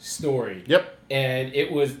national story. And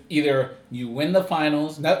it was either you win the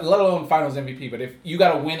Finals, let alone Finals MVP, but if you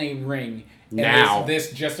got to win a ring, and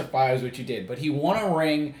this justifies what you did. But he won a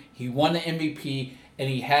ring, he won the MVP, and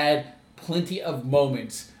he had plenty of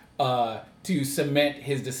moments to cement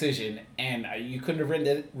his decision, and you couldn't have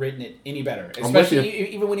written it any better.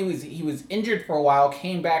 Especially even when he was injured for a while,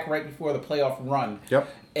 came back right before the playoff run,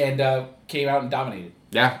 and came out and dominated.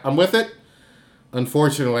 Yeah, I'm with it.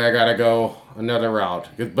 Unfortunately, I gotta go another route,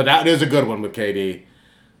 but that is a good one with KD.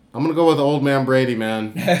 I'm gonna go with old man Brady,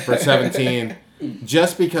 man, for 17,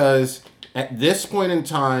 just because at this point in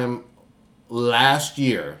time, last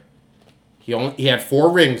year, he had 4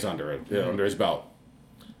 rings under his belt.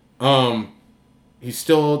 He's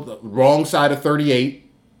still the wrong side of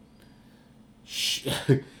 38.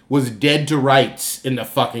 Was dead to rights in the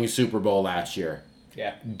fucking Super Bowl last year.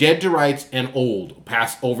 Yeah. Dead to rights and old.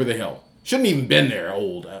 Passed over the hill. Shouldn't even been there,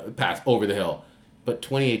 old. Passed over the hill. But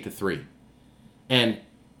 28-3. And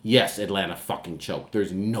yes, Atlanta fucking choked.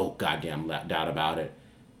 There's no goddamn doubt about it.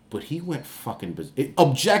 But he went fucking...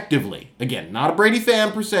 objectively, again, not a Brady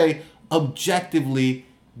fan per se, objectively,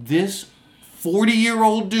 this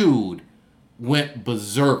 40-year-old dude went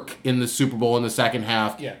berserk in the Super Bowl in the second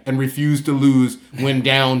half and refused to lose when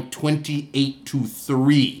down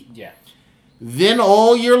 28-3. Yeah. Then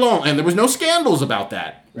all year long, and there was no scandals about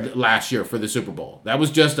that last year for the Super Bowl. That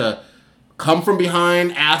was just a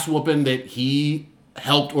come-from-behind ass-whooping that he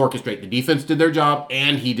helped orchestrate. The defense did their job,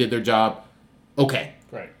 and he did their job. Okay.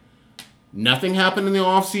 Right. Nothing happened in the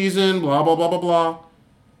offseason, blah, blah, blah, blah, blah.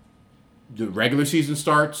 The regular season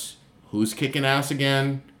starts. Who's kicking ass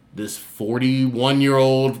again? this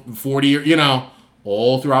 41-year-old, 40,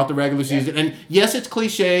 all throughout the regular season. And yes, it's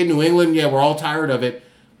cliche. New England, we're all tired of it.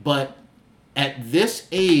 But at this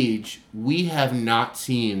age, we have not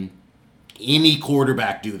seen any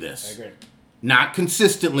quarterback do this. I agree. Not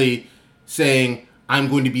consistently saying, I'm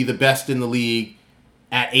going to be the best in the league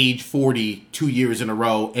at age 40 2 years in a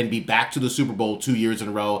row and be back to the Super Bowl 2 years in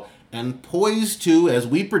a row and poised to, as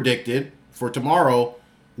we predicted for tomorrow,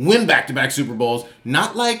 win back-to-back Super Bowls.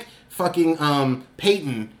 Not like fucking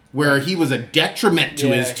Peyton, where he was a detriment to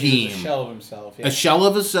his team. He was a shell of himself. Yeah. A shell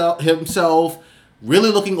of himself,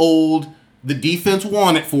 really looking old. The defense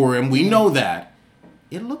won it for him. We know that.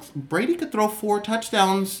 It looks Brady could throw 4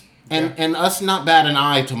 touchdowns and us not bat an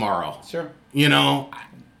eye tomorrow. Sure.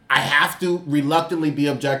 I have to reluctantly be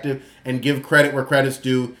objective and give credit where credit's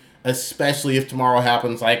due, especially if tomorrow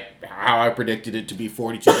happens like how I predicted it to be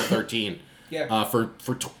 42-13. Yeah. For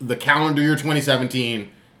the calendar year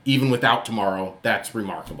 2017, even without tomorrow, that's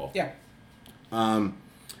remarkable. Yeah.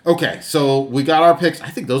 Okay, so we got our picks. I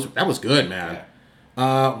think that was good, man.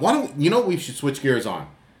 Yeah. Why don't we should switch gears on?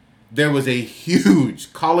 There was a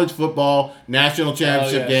huge college football national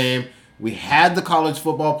championship game. We had the college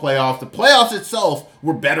football playoff. The playoffs itself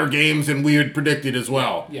were better games than we had predicted as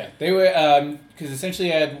well. Yeah, they were because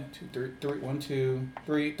essentially I had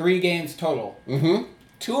 3 games total. Mm-hmm.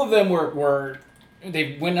 2 of them were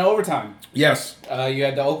they went in overtime. Yes. You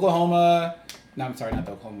had the Oklahoma. No, I'm sorry, not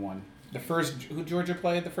the Oklahoma one. The first who Georgia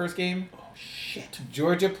played the first game. Oh shit.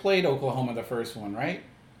 Georgia played Oklahoma the first one, right?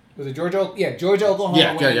 Was it Georgia? Yeah, Georgia Oklahoma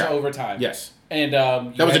went into overtime. Yes. And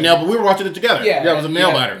that was a nail, but we were watching it together. Yeah, it was a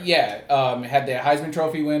nail biter. Yeah, had the Heisman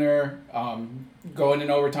Trophy winner going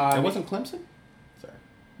in overtime. It wasn't Clemson? Sorry.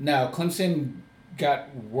 No, Clemson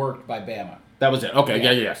got worked by Bama. That was it.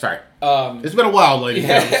 Okay, yeah. Sorry. It's been a while, ladies.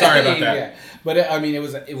 Yeah. Sorry about that. Yeah. But it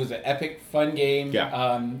was an epic, fun game.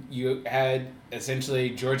 Yeah. You had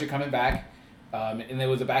essentially Georgia coming back, and there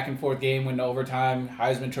was a back and forth game, went to overtime.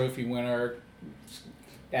 Heisman Trophy winner.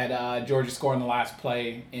 At Georgia scoring the last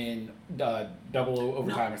play in double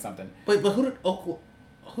overtime or something. But who did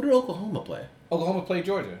Oklahoma play? Oklahoma played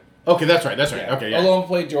Georgia. Okay, that's right. Yeah. Okay, yeah. Oklahoma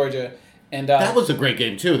played Georgia, and that was a great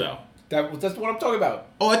game too, though. That's what I'm talking about.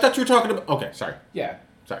 Oh, I thought you were talking about. Okay, sorry. Yeah.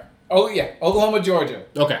 Sorry. Oh yeah, Oklahoma, Georgia.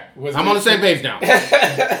 Okay, I'm on the same page now.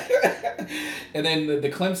 And then the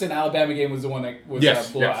Clemson Alabama game was the one that was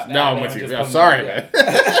blowout. Now I'm with you. I'm sorry, man.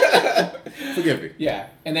 Forgive me. Yeah,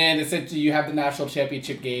 and then essentially you have the national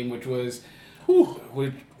championship game, which was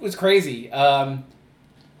crazy.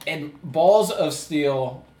 And balls of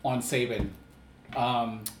steel on Saban,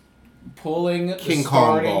 pulling King the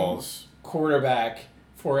Kong balls quarterback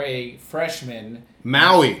for a freshman.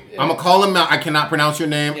 Maui. I'm gonna call him Maui. I cannot pronounce your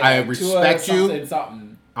name. I respect you.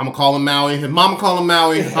 Something. I'm gonna call him Maui. His mama call him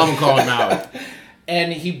Maui. I'm gonna call him Maui.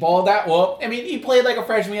 And he balled out. Well, I mean, he played like a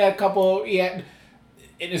freshman.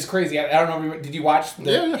 It is crazy. I don't know. Did you watch?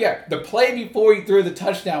 The play before he threw the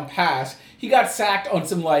touchdown pass, he got sacked on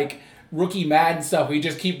some like rookie Madden stuff. We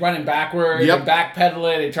just keep running backward and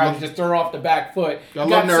backpedaling and trying to just throw off the back foot.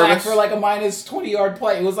 Got sacked for like a minus 20-yard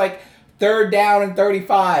play. It was like 3rd down and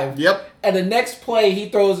 35. Yep. And the next play, he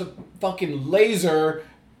throws a fucking laser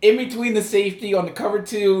in between the safety on the cover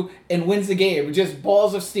 2 and wins the game. Just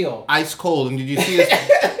balls of steel. Ice cold. And did you see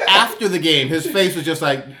after the game, his face was just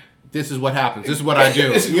like, this is what happens. This is what I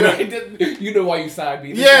do. You know why you signed me.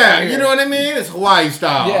 You know what I mean? It's Hawaii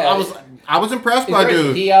style. Yeah. I was impressed by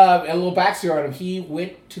dude. He a little backstory on him. He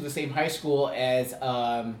went to the same high school as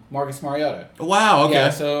Marcus Mariota. Wow. Okay.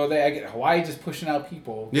 Yeah. So Hawaii just pushing out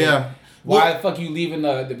people. Yeah. Why the fuck you leaving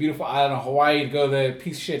the beautiful island of Hawaii to go to the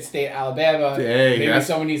piece of shit state Alabama? Maybe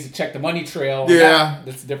someone needs to check the money trail. Yeah.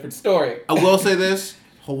 That's a different story. I will say this.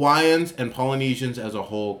 Hawaiians and Polynesians as a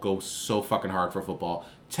whole go so fucking hard for football.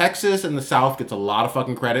 Texas and the South gets a lot of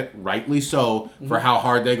fucking credit, rightly so, for how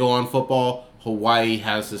hard they go on football. Hawaii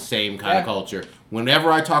has the same kind of culture.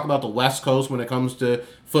 Whenever I talk about the West Coast when it comes to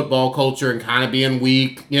football culture and kind of being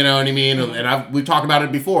weak, you know what I mean? And we've talked about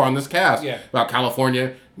it before on this cast, about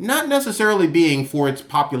California not necessarily being, for its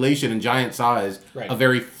population and giant size, a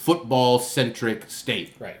very football-centric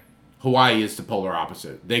state. Right. Hawaii is the polar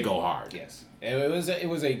opposite. They go hard. Yes. It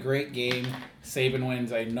was a great game. Saban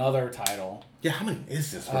wins another title. Yeah, how many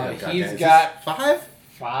is this? He's got 5?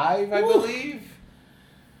 5, I believe.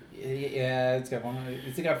 Yeah, it's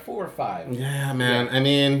got 4 or 5. Yeah, man. Yeah. I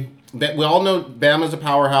mean, we all know Bama's a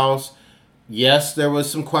powerhouse. Yes, there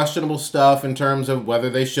was some questionable stuff in terms of whether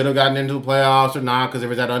they should have gotten into the playoffs or not because there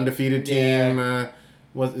was that undefeated team.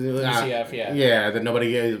 UCF, Yeah, that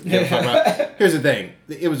nobody talk about. Here's the thing.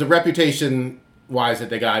 It was a reputation-wise that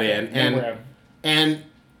they got in. And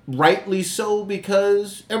rightly so,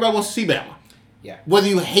 because everybody wants to see Bama. Yeah. Whether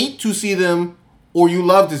you hate to see them or you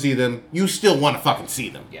love to see them, you still want to fucking see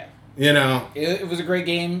them. Yeah. You know? It was a great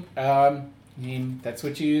game. I mean, that's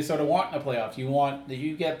what you sort of want in a playoff.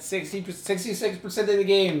 You get 66% of the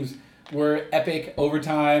games were epic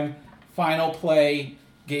overtime, final play,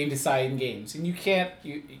 game deciding games. And you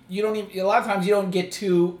don't even, a lot of times you don't get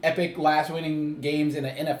 2 epic last winning games in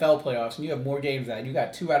an NFL playoffs, and you have more games than that. You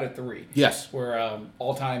got 2 out of 3. Yes. Were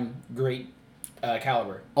all-time great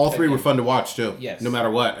caliber. All 3 were fun to watch too. Yes. No matter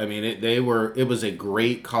what. I mean, it was a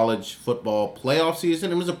great college football playoff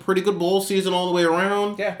season. It was a pretty good bowl season all the way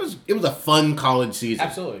around. Yeah. It was a fun college season.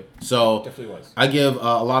 Absolutely. So Definitely was. I give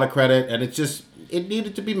a lot of credit, and it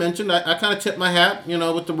needed to be mentioned. I kind of tip my hat,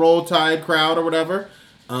 with the Roll Tide crowd or whatever.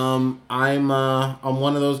 I'm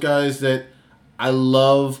one of those guys that I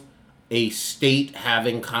love a state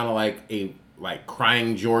having kind of like a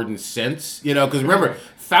crying Jordan sense, because remember,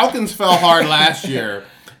 Falcons fell hard last year,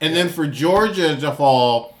 and then for Georgia to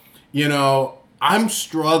fall, I'm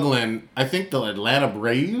struggling. I think the Atlanta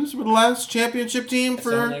Braves were the last championship team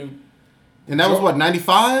and that was what,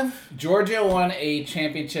 95? Georgia won a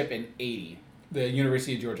championship in 80. The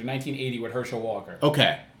University of Georgia, 1980 with Herschel Walker.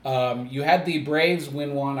 Okay. You had the Braves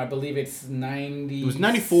win one. I believe it's 90. It was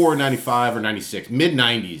 94, 95, or 96.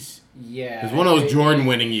 Mid-90s. Yeah. It was one of those Jordan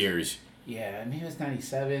winning years. Yeah, maybe it was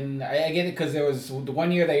 97. I get it because there was the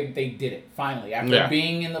one year they did it, finally. After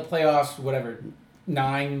being in the playoffs, whatever,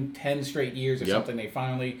 9, 10 straight years or something, they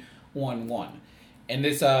finally won one. And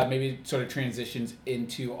this maybe sort of transitions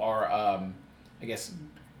into our, I guess,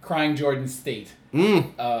 crying Jordan state.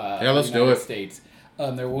 Yeah, let's do it. States.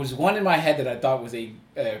 There was one in my head that I thought was a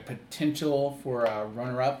potential for a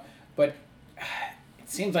runner-up, but it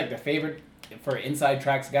seems like the favorite for inside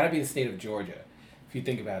tracks got to be the state of Georgia, if you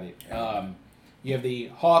think about it. You have the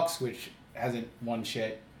Hawks, which hasn't won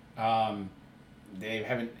shit. They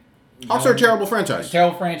haven't... Hawks are a terrible franchise.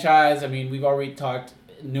 Terrible franchise. I mean, we've already talked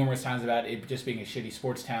numerous times about it just being a shitty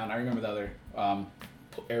sports town. I remember the other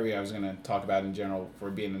area I was going to talk about in general for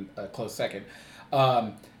being a close second.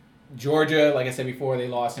 Georgia, like I said before, they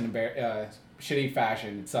lost in a shitty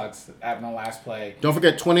fashion. It sucks. Happened on last play. Don't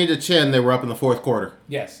forget, 20-10, they were up in the fourth quarter.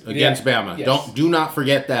 Yes. Against Bama. Yes. Do not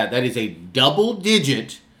forget that. That is a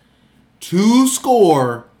double-digit,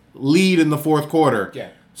 2-score lead in the fourth quarter.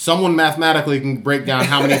 Yeah. Someone mathematically can break down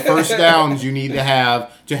how many first downs you need to have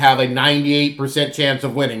a 98% chance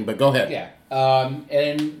of winning, but go ahead. Yeah.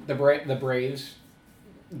 And the Braves,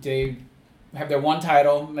 they have their one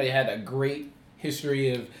title. They had a great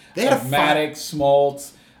history of Maddox,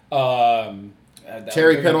 Smoltz,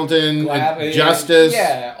 Terry Pendleton, Justice.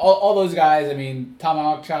 Yeah, all those guys. I mean,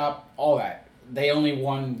 Tomahawk Chop, all that. They only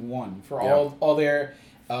won one for all their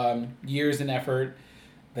years and effort.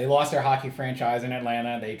 They lost their hockey franchise in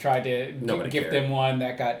Atlanta. They tried to give them one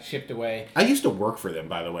that got shipped away. I used to work for them,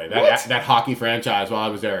 by the way. That hockey franchise while I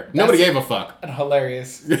was there. Nobody gave a fuck.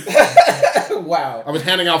 Hilarious. Wow. I was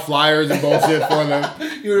handing out flyers and bullshit for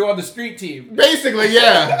them. You were on the street team. Basically,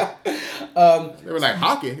 yeah. They were like,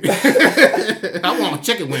 hockey? I want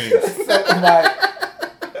chicken wings.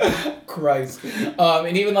 Christ.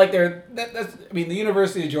 And even like the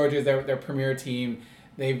University of Georgia is their premier team.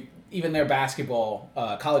 Even their basketball,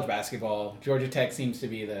 college basketball, Georgia Tech seems to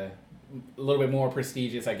be a little bit more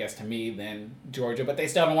prestigious, I guess, to me than Georgia. But they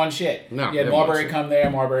still haven't won shit. No, you had Marbury come there.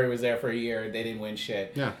 Marbury was there for a year. They didn't win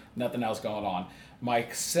shit. Yeah. Nothing else going on. My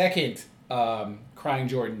second crying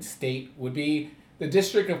Jordan state would be the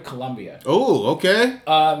District of Columbia. Oh, okay.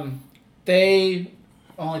 They...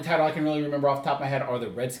 Only title I can really remember off the top of my head are the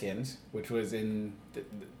Redskins, which was in...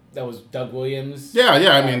 That was Doug Williams. Yeah.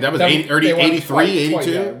 I mean, that was 83,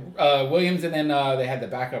 82. Yeah. Williams, and then they had the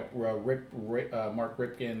backup, Mark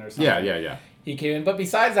Ripken or something. Yeah. He came in. But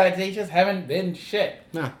besides that, they just haven't been shit.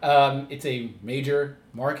 Yeah. It's a major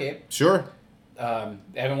market. Sure.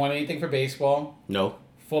 They haven't won anything for baseball. No.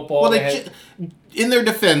 Football. Well, in their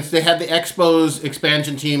defense, they had the Expos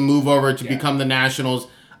expansion team move over to become the Nationals.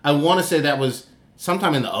 I want to say that was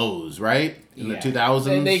sometime in the O's, right? In the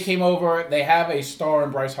 2000s. And they came over. They have a star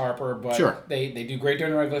in Bryce Harper, but they do great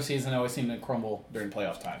during the regular season. They always seem to crumble during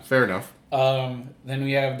playoff time. Fair enough. Then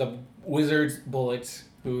we have the Wizards Bullets,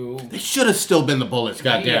 who... They should have still been the Bullets,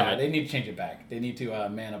 goddammit. They need to change it back. They need to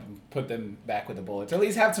man up and put them back with the Bullets. Or at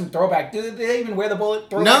least have some throwback. Do they even wear the bullet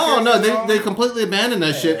throwback? No, they completely abandoned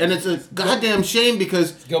that shit. And it's a goddamn shame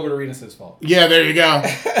because... It's Gilbert Arenas' fault. Yeah, there you go.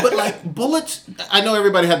 But like, Bullets... I know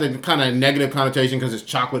everybody had the kind of negative connotation because it's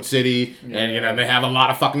Chocolate City. And, they have a lot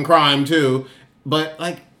of fucking crime, too. But,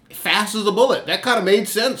 like... Fast as a bullet. That kind of made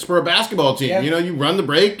sense for a basketball team. Yeah. You run the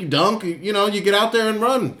break, you dunk, you get out there and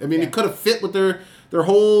run. I mean, it could have fit with their their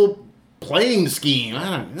whole playing scheme.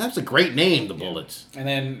 I don't. That's a great name, the Bullets. And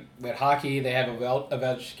then with hockey, they have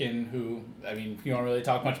Ovechkin, who, I mean, you don't really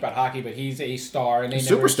talk much about hockey, but he's a star. And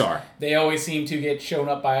Superstar. They always seem to get shown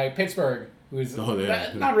up by Pittsburgh, who's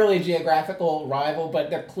yeah. not really a geographical rival, but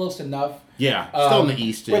they're close enough. Yeah, still in the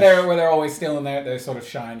East. Where they're always still in there. They sort of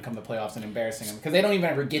shine come the playoffs and embarrassing them because they don't even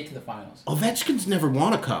ever get to the finals. Ovechkin's never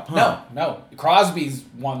won a cup, huh? No. Crosby's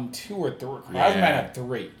won 2 or 3. Crosby might have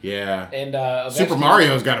 3. Yeah. And Super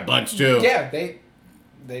Mario's got a bunch too. Yeah, they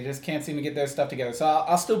just can't seem to get their stuff together. So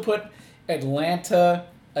I'll still put Atlanta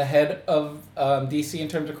ahead of DC in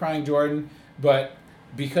terms of Crying Jordan, but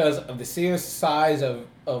because of the sheer size of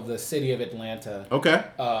the city of Atlanta, okay,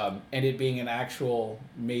 and it being an actual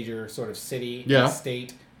major sort of city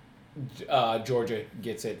state, Georgia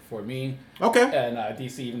gets it for me. Okay, and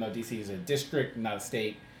DC, even though DC is a district, not a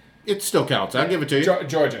state, it still counts. I'll give it to you.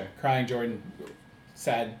 Georgia, Crying Jordan,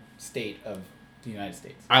 sad state of the United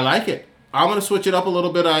States. I like it. I'm gonna switch it up a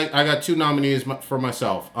little bit. I got 2 nominees for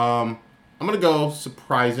myself. I'm gonna go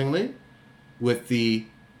surprisingly with the.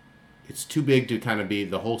 It's too big to kind of be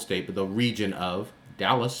the whole state, but the region of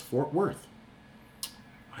Dallas-Fort Worth.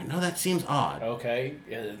 I know that seems odd. Okay.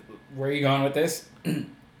 Where are you going with this?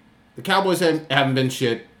 The Cowboys haven't been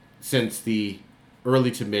shit since the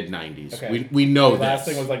early to mid-'90s. Okay. We know the this. last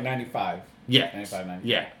thing was like 95. Yeah. 95, 96.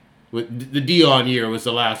 Yeah. The Dion year was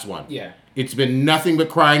the last one. Yeah. It's been nothing but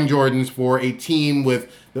crying Jordans for a team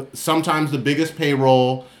with sometimes the biggest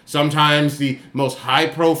payroll, sometimes the most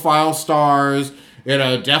high-profile stars,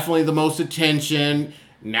 definitely the most attention,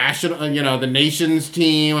 national, the nation's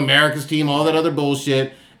team, America's team, all that other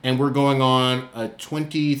bullshit. And we're going on a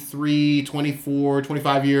 23, 24,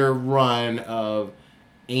 25-year run of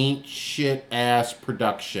ain't shit-ass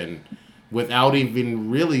production without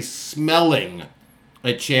even really smelling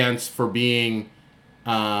a chance for being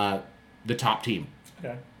the top team.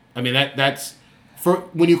 Okay. I mean, that's... for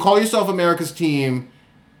when you call yourself America's team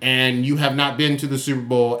and you have not been to the Super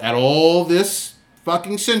Bowl at all this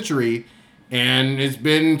fucking century, and it's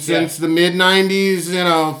been since the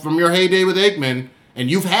mid-'90s, from your heyday with Aikman,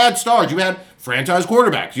 and you've had stars, you've had franchise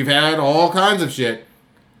quarterbacks, you've had all kinds of shit.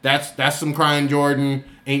 That's some crying Jordan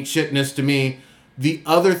ain't shitness to me. The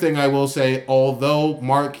other thing I will say, although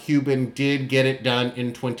Mark Cuban did get it done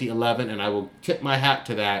in 2011, and I will tip my hat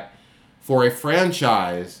to that, for a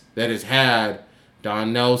franchise that has had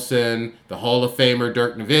Don Nelson, the Hall of Famer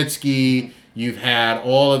Dirk Nowitzki, you've had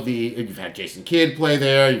Jason Kidd play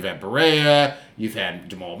there, you've had Berea, you've had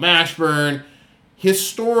Jamal Mashburn.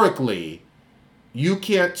 Historically, you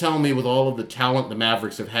can't tell me with all of the talent the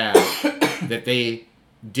Mavericks have had that they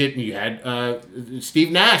didn't. You had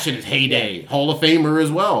Steve Nash in his heyday, Hall of Famer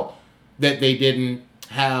as well, that they didn't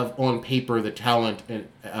have on paper the talent and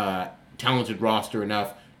talented roster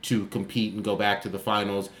enough to compete and go back to the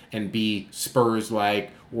finals and be Spurs-like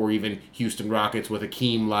or even Houston Rockets with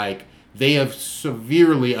Hakeem-like. They have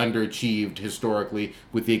severely underachieved historically,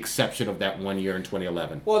 with the exception of that 1 year in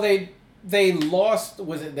 2011. Well, they lost.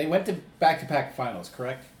 They went to back-to-back finals,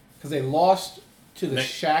 correct? Because they lost to the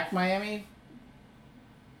Shaq Miami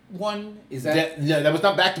one. Is that? That was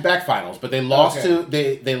not back-to-back finals, but they lost to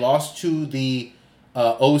they lost to the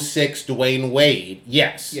 06 Dwayne Wade.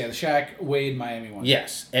 Yes. Yeah, the Shaq Wade Miami one.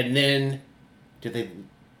 Yes, and then did they?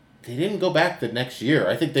 They didn't go back the next year.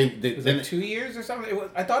 I think they was it 2 years or something?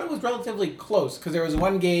 I thought it was relatively close because there was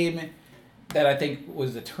one game that I think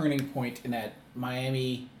was the turning point in that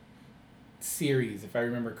Miami series, if I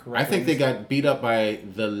remember correctly. I think they got beat up by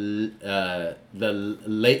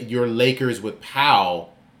your Lakers with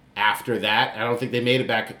Powell. After that, I don't think they made it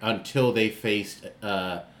back until they faced.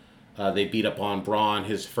 They beat up on Braun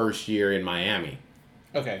his first year in Miami.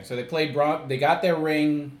 Okay, so they played Braun. They got their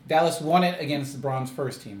ring. Dallas won it against Braun's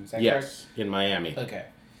first team. Is that correct? Yes, in Miami. Okay.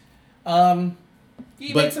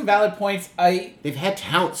 You made some valid points. They've had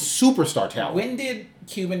talent, superstar talent. When did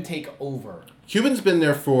Cuban take over? Cuban's been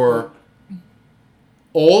there for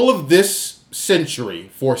all of this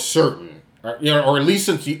century for certain, or at least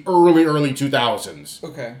since the early 2000s.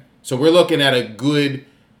 Okay. So we're looking at a good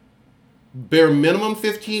bare minimum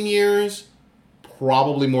 15 years,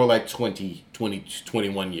 probably more like 20,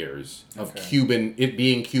 21 years of Cuban, it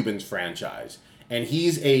being Cuban's franchise. And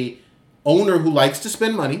he's a owner who likes to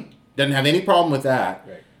spend money, doesn't have any problem with that.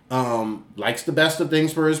 Right. Likes the best of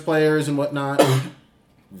things for his players and whatnot.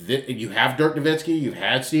 You have Dirk Nowitzki, you've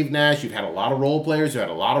had Steve Nash, you've had a lot of role players, you've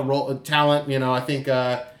had a lot of talent. I think,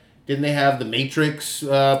 didn't they have the Matrix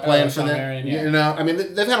playing for them? Marion, yeah. I mean,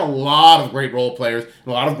 they've had a lot of great role players and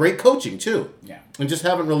a lot of great coaching, too. Yeah. And just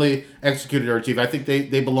haven't really executed or achieved. I think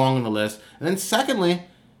they belong on the list. And then secondly,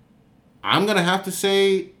 I'm going to have to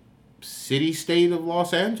say city-state of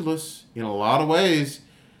Los Angeles in a lot of ways.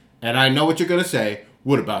 And I know what you're going to say.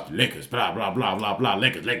 What about the Lakers? Blah, blah, blah, blah, blah.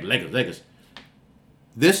 Lakers.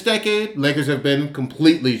 This decade, Lakers have been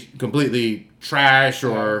completely trash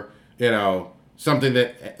or, something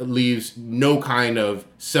that leaves no kind of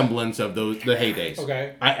semblance of the heydays.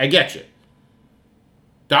 Okay. I get you.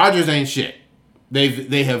 Dodgers ain't shit.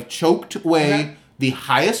 They have choked away the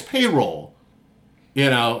highest payroll,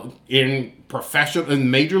 in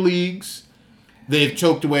major leagues. They've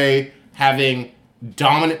choked away having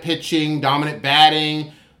dominant pitching, dominant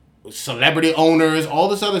batting, celebrity owners, all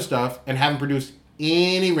this other stuff, and haven't produced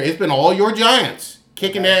any. It's been all your Giants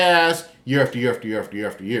kicking their ass year after year after year after year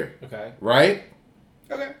after year. Okay. Right?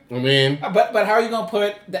 Okay. I mean, but how are you gonna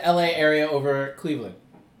put the LA area over Cleveland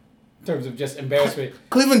in terms of just embarrassment?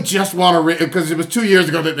 Cleveland just won a ring because it was 2 years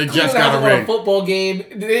ago that they just got a ring. Won a football game.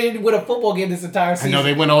 They didn't win a football game this entire season. I know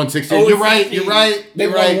they went 0-16. You're right. They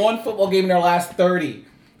won one football game in their last 30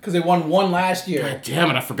 because they won one last year. God damn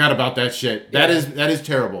it! I forgot about that shit. Yeah. That is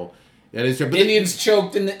terrible. That is terrible. Indians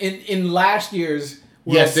choked in last year's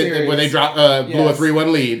World Series. When they blew a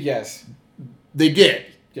 3-1 lead. Yes. They did.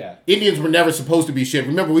 Yeah. Indians were never supposed to be shit.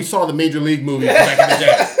 Remember, we saw the Major League movies back in the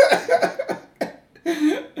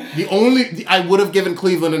day. I would have given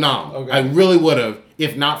Cleveland a nom. Okay. I really would have,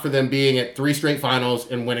 if not for them being at 3 straight finals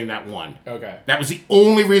and winning that one. Okay. That was the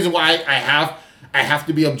only reason why I have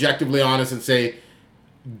to be objectively honest and say,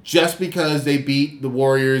 just because they beat the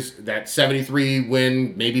Warriors, that 73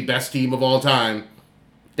 win, maybe best team of all time,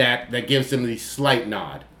 that gives them the slight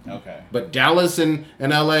nod. Okay. But Dallas and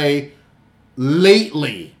LA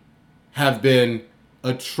lately have been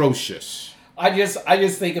atrocious. I just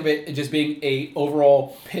think of it just being a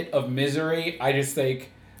overall pit of misery. I just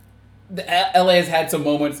think LA has had some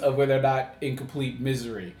moments of where they're not in complete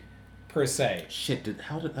misery, per se. Shit,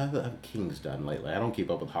 how have Kings done lately? I don't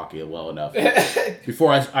keep up with hockey well enough.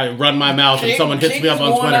 Before I run my mouth and someone hits me up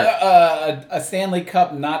on Twitter. A Stanley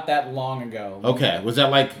Cup not that long ago. Okay, was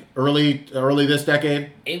that like early this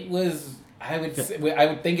decade? It was. I would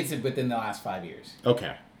think it's within the last 5 years.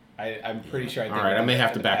 Okay. I'm pretty sure. All right, I may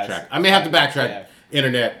have to backtrack. Yeah.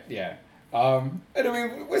 Internet. Yeah. And I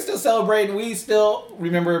mean, we're still celebrating. We still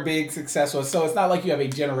remember being successful. So it's not like you have a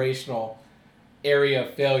generational area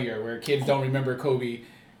of failure where kids don't remember Kobe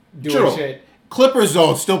doing shit. Clippers,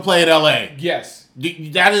 though, still play in LA. Yes.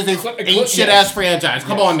 That is an ain't shit-ass franchise.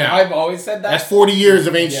 Come on now. I've always said that. That's 40 years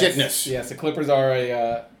of ain't shitness. Yes, the Clippers are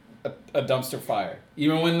a dumpster fire.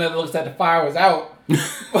 Even when it looks like the fire was out,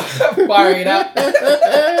 firing it out.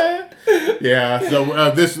 Yeah, so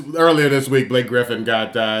earlier this week, Blake Griffin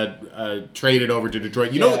got traded over to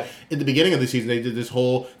Detroit. You know, at the beginning of the season, they did this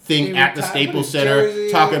whole thing at the Staples Center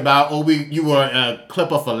talking about, you were a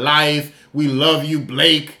Clipper for life. We love you,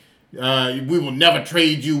 Blake. We will never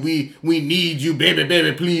trade you. We need you,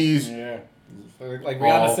 baby, please. Yeah. Like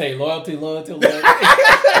Rihanna say, loyalty.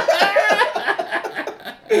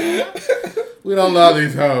 We don't love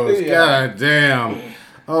these hoes. Yeah. God damn.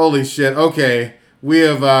 Holy shit. Okay. We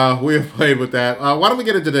have played with that. Why don't we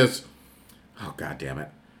get into this? Oh, god damn it.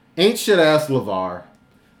 Ain't shit ass LeVar.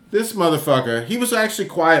 This motherfucker, he was actually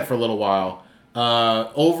quiet for a little while.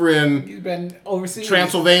 Over in He's been overseas.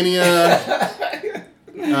 Transylvania.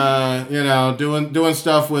 Doing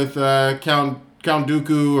stuff with Count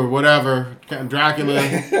Dooku or whatever. Count Dracula.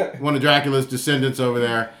 One of Dracula's descendants over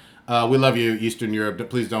there. We love you, Eastern Europe.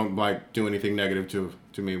 Please don't do anything negative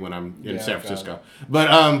to me when I'm in San Francisco.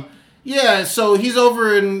 God. But so he's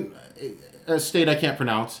over in a state I can't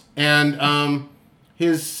pronounce, and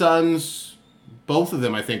his sons, both of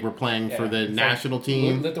them, I think, were playing for the national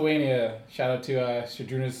team. Lithuania. Shout out to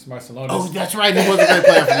Žydrūnas Marciulionis. Oh, that's right. He was a great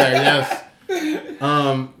player from there.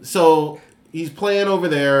 Yes. So he's playing over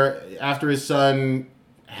there after his son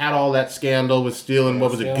had all that scandal with stealing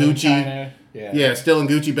Gucci. China. Yeah, stealing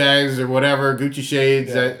Gucci bags or whatever, Gucci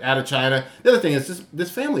shades out of China. The other thing is,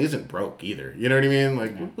 this family isn't broke either. You know what I mean?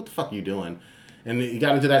 Like, what the fuck are you doing? And he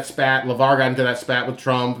got into that spat. LeVar got into that spat with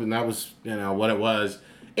Trump, and that was, what it was.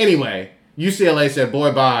 Anyway, UCLA said,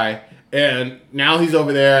 boy, bye. And now he's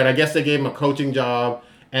over there, and I guess they gave him a coaching job.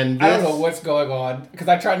 And I don't know what's going on, because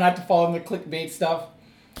I try not to fall in the clickbait stuff.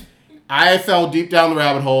 I fell deep down the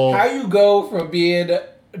rabbit hole. How you go from being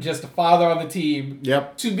just a father on the team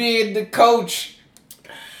to being the coach?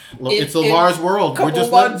 It's LeVar's world. We're just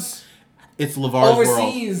months it's LeVar's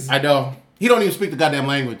overseas. World. I know. He don't even speak the goddamn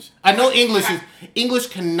language. I know English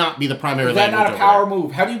cannot be the primary language. Is that not a power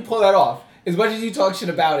move? How do you pull that off? As much as you talk shit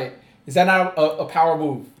about it, is that not a power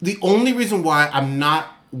move? The only reason why I'm not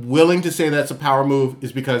willing to say that's a power move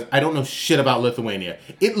is because I don't know shit about Lithuania.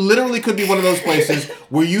 It literally could be one of those places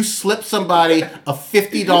where you slip somebody a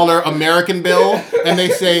 $50 American bill and they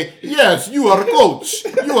say, yes, you are a coach.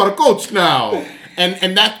 You are a coach now.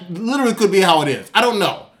 And that literally could be how it is. I don't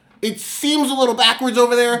know. It seems a little backwards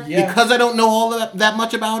over there because I don't know all of that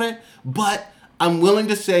much about it. But I'm willing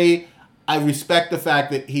to say I respect the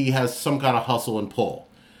fact that he has some kind of hustle and pull.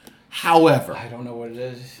 However, I don't know what it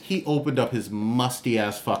is. He opened up his musty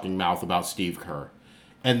ass fucking mouth about Steve Kerr.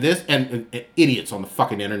 And this and idiots on the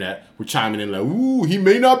fucking internet were chiming in like, ooh, he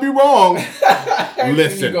may not be wrong.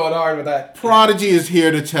 Listen, you going hard with that. Prodigy is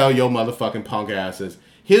here to tell yo motherfucking punk asses.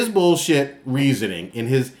 His bullshit reasoning in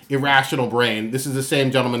his irrational brain. This is the same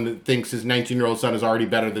gentleman that thinks his 19-year-old son is already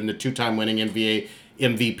better than the 2-time winning NBA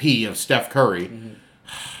MVP of Steph Curry. Mm-hmm.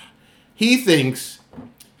 He thinks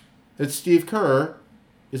that Steve Kerr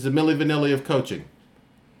is the Milli Vanilli of coaching.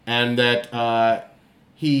 And that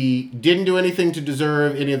he didn't do anything to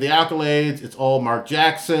deserve any of the accolades. It's all Mark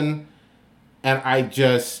Jackson. And I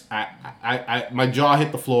just, my jaw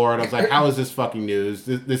hit the floor, and I was like, how is this fucking news?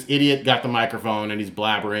 This idiot got the microphone, and he's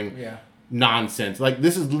blabbering nonsense. Like,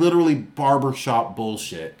 this is literally barbershop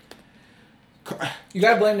bullshit. You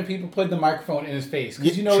gotta blame the people putting the microphone in his face,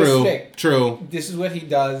 because you know it's thick. True. This is what he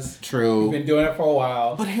does. True. He's been doing it for a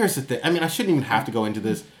while. But here's the thing. I mean, I shouldn't even have to go into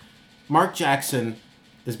this. Mark Jackson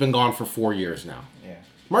has been gone for 4 years now. Yeah.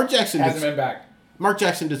 Mark Jackson hasn't been back. Mark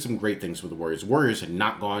Jackson did some great things with the Warriors. The Warriors had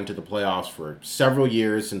not gone to the playoffs for several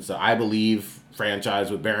years since the I Believe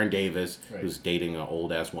franchise with Baron Davis, who's dating an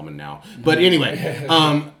old-ass woman now. But anyway,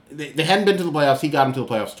 they hadn't been to the playoffs. He got them to the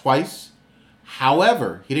playoffs twice.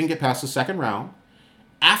 However, he didn't get past the second round.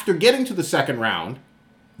 After getting to the second round,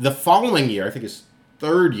 the following year, I think his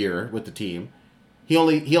third year with the team, he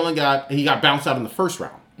got bounced out in the first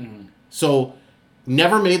round. Mm-hmm. So,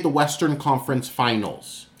 never made the Western Conference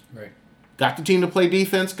Finals. Right. Got the team to play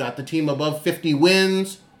defense, got the team above 50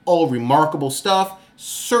 wins, all remarkable stuff.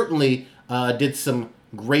 Certainly did some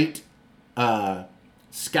great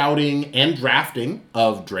scouting and drafting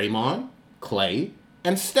of Draymond, Clay,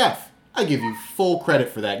 and Steph. I give you full credit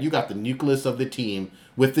for that. You got the nucleus of the team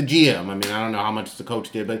with the GM. I mean, I don't know how much the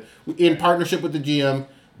coach did, but in partnership with the GM,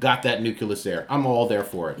 got that nucleus there. I'm all there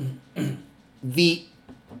for it. The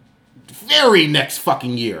very next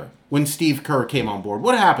fucking year, when Steve Kerr came on board,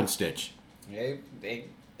 what happened, Stitch? They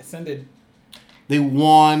ascended. They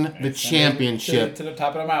won the championship to the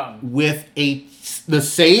top of the mountain with the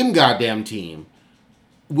same goddamn team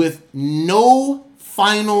with no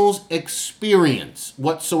finals experience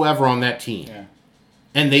whatsoever on that team. Yeah.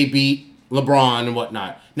 And they beat LeBron and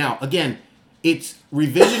whatnot. Now, again, it's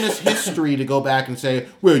revisionist history to go back and say,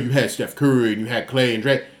 well, you had Steph Curry and you had Clay and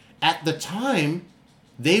Dre. At the time,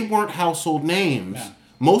 they weren't household names. No.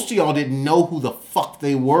 Most of y'all didn't know who the fuck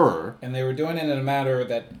they were. And they were doing it in a manner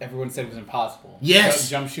that everyone said was impossible.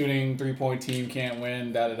 Yes. Jump shooting, 3-point team, can't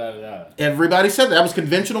win, da-da-da-da-da. Everybody said that. That was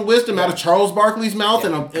conventional wisdom out of Charles Barkley's mouth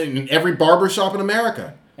and in every barbershop in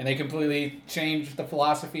America. And they completely changed the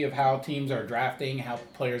philosophy of how teams are drafting, how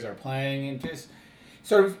players are playing, and just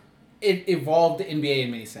sort of it evolved the NBA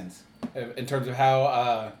in many sense in terms of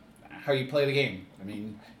how you play the game. I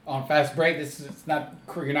mean, on fast break, it's not,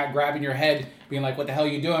 you're not grabbing your head, being like, "What the hell are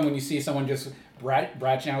you doing?" when you see someone just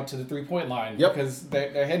branching out to the 3-point line, because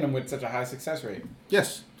they're hitting them with such a high success rate.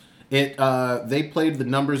 Yes, they played the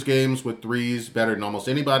numbers games with threes better than almost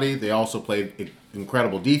anybody. They also played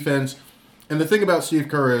incredible defense. And the thing about Steve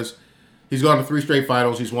Kerr is, he's gone to 3 straight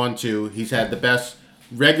finals. He's won 2. He's had the best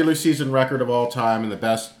regular season record of all time and the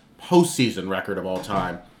best postseason record of all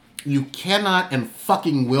time. You cannot and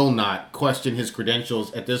fucking will not question his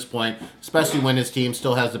credentials at this point, especially when his team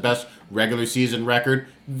still has the best regular season record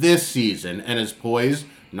this season and is poised,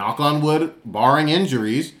 knock on wood, barring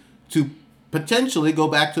injuries, to potentially go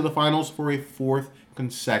back to the finals for a 4th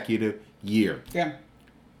consecutive year. Yeah.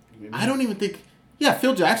 I don't even think... Yeah,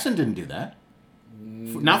 Phil Jackson didn't do that.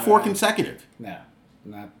 Not 4 consecutive. No.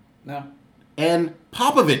 And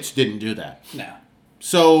Popovich didn't do that. No.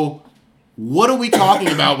 So... what are we talking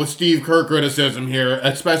about with Steve Kerr criticism here,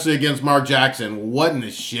 especially against Mark Jackson? What in the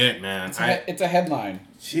shit, man? It's a headline.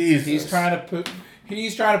 Jesus. He's trying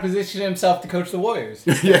to position himself to coach the Warriors.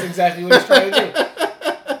 That's exactly what he's trying to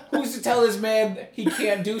do. Who's to tell this man he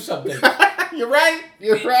can't do something? You're right.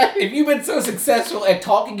 If you've been so successful at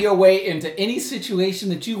talking your way into any situation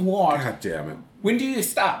that you want, God damn it. When do you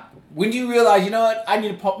stop? When do you realize, you know what, I need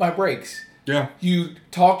to pump my brakes? Yeah. You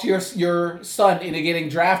talk to your son into getting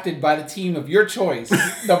drafted by the team of your choice,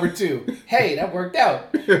 number 2. Hey, that worked out.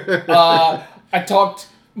 I talked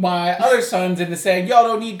my other sons into saying, y'all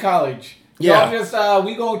don't need college. Y'all just,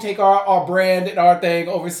 we gonna take our brand and our thing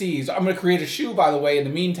overseas. I'm gonna create a shoe, by the way, in the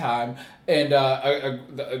meantime, and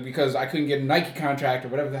because I couldn't get a Nike contract or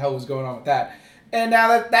whatever the hell was going on with that, and now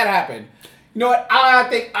that happened. You know what? I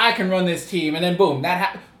think I can run this team, and then boom, that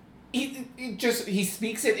happened. He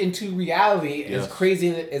speaks it into reality, as crazy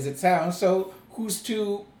as it sounds. So who's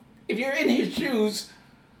to? If you're in his shoes,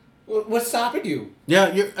 what's stopping you?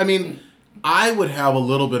 Yeah, I mean, I would have a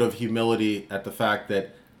little bit of humility at the fact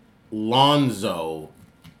that Lonzo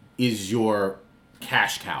is your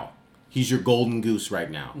cash cow. He's your golden goose right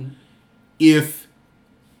now. Mm-hmm. If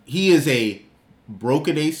he is a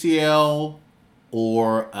broken ACL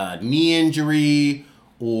or a knee injury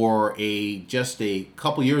or just a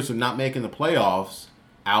couple years of not making the playoffs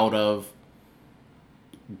out of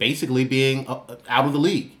basically being out of the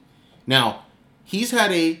league. Now, he's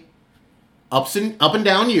had a up and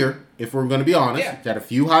down year, if we're going to be honest. Yeah. He's had a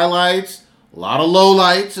few highlights, a lot of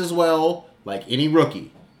lowlights as well, like any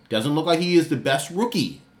rookie. Doesn't look like he is the best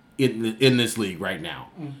rookie in this league right now.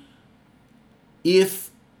 Mm.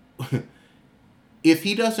 If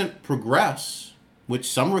he doesn't progress, which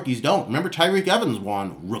some rookies don't. Remember, Tyreek Evans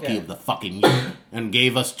won Rookie of the fucking Year and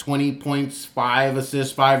gave us 20 points, 5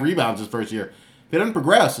 assists, 5 rebounds his first year. If he doesn't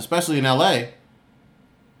progress, especially in LA,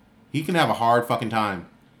 he can have a hard fucking time.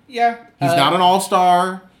 Yeah. He's not an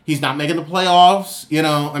all-star. He's not making the playoffs. You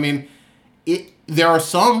know, I mean, there are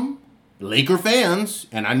some Laker fans,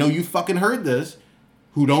 and I know you fucking heard this,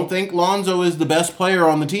 who don't think Lonzo is the best player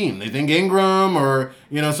on the team. They think Ingram or,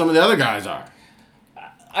 some of the other guys are.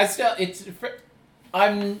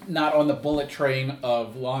 I'm not on the bullet train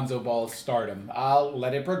of Lonzo Ball's stardom. I'll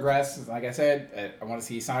let it progress. Like I said, I want to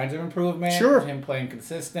see signs of improvement. Sure. Him playing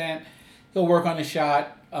consistent. He'll work on his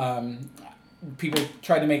shot. People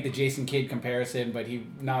tried to make the Jason Kidd comparison, but he's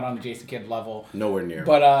not on the Jason Kidd level. Nowhere near.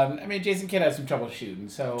 But, Jason Kidd has some trouble shooting.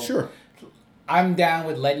 So sure. I'm down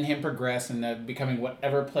with letting him progress and becoming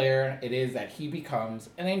whatever player it is that he becomes,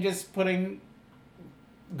 and then just putting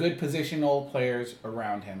good positional players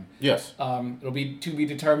around him. Yes. It'll be to be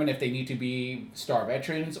determined if they need to be star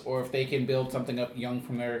veterans or if they can build something up young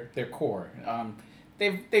from their core.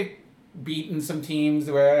 They've beaten some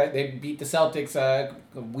teams where they beat the Celtics a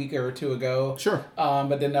week or two ago. Sure.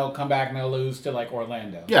 But then they'll come back and they'll lose to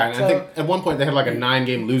Orlando. Yeah, and I think at one point they had a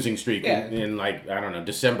 9-game losing streak in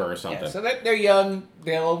December or something. Yeah, so they're young.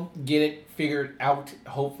 They'll get it figured out,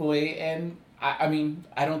 hopefully, and I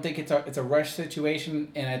don't think it's a rush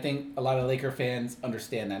situation, and I think a lot of Laker fans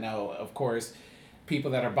understand that. Now, of course,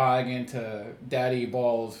 people that are buying into Daddy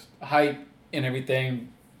Ball's hype and everything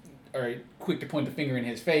are quick to point the finger in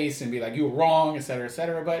his face and be like, you were wrong, et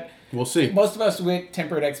cetera, but we'll see. Most of us with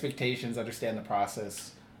tempered expectations understand the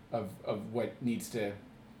process of what needs to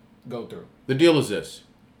go through. The deal is this.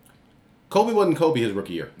 Kobe wasn't Kobe his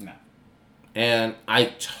rookie year. No. And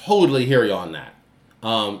I totally hear you on that.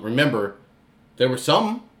 Remember, there were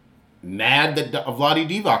some mad that Vlade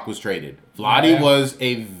Divac was traded. Vlade was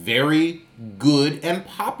a very good and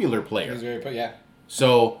popular player. He was very,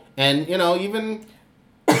 So, and, even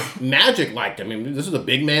Magic liked him. I mean, this is a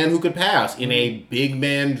big man who could pass in a big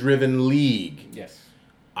man-driven league. Yes.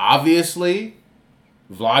 Obviously,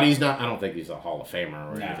 Vlade's not, I don't think he's a Hall of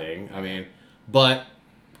Famer or anything. I mean, but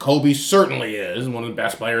Kobe certainly is one of the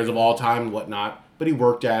best players of all time and whatnot. But he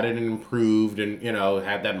worked at it and improved and,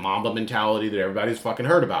 had that Mamba mentality that everybody's fucking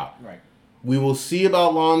heard about. Right. We will see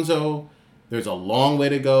about Lonzo. There's a long way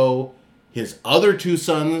to go. His other two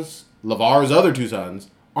sons, LeVar's other two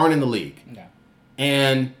sons, aren't in the league. No.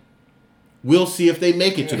 And we'll see if they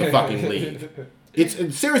make it to the fucking league. It's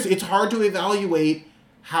seriously, it's hard to evaluate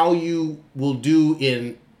how you will do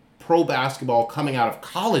in pro basketball coming out of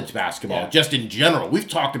college basketball, just in general. We've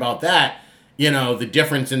talked about that. The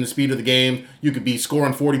difference in the speed of the game. You could be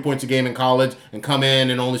scoring 40 points a game in college and come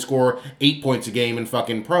in and only score 8 points a game in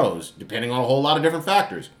fucking pros, depending on a whole lot of different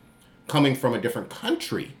factors. Coming from a different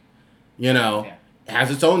country,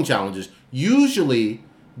 has its own challenges. Usually,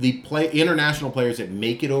 the international players that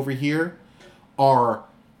make it over here are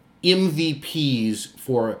MVPs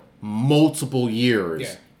for multiple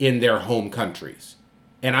years in their home countries.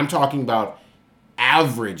 And I'm talking about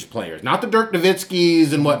average players, not the Dirk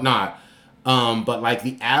Nowitzkis and whatnot. But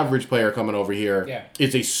the average player coming over here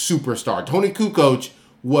is a superstar. Tony Kukoc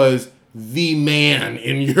was the man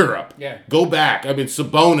in Europe. Yeah. Go back. I mean,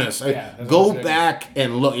 Sabonis. Go back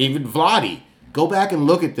and look. Even Vlade. Go back and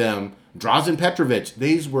look at them. Drazen Petrovic.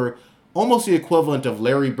 These were almost the equivalent of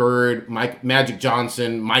Larry Bird, Magic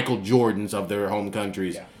Johnson, Michael Jordans of their home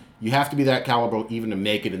countries. Yeah. You have to be that caliber even to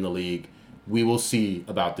make it in the league. We will see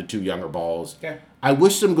about the two younger balls. Okay. I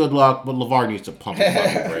wish them good luck, but LeVar needs to pump his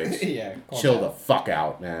fucking brakes. Yeah. Chill the fuck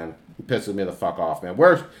out, man. pisses me the fuck off, man.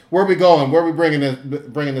 Where are we going? Where are we bringing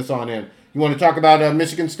this on in? You want to talk about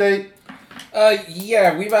Michigan State?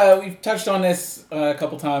 Yeah, we've touched on this a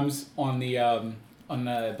couple times on the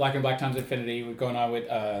Black and Black Times Infinity. We're going on with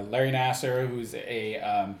Larry Nassar, who's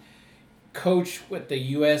a coach with the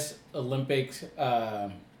U.S. Olympic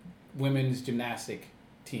women's gymnastic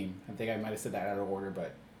team. I think I might have said that out of order,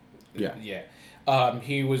 but yeah.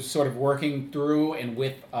 He was sort of working through and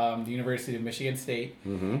with the University of Michigan State.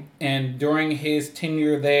 Mm-hmm. And during his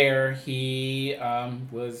tenure there, he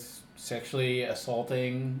was sexually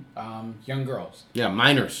assaulting young girls. Yeah,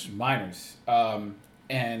 minors.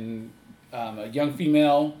 And a young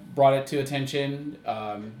female brought it to attention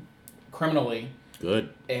criminally.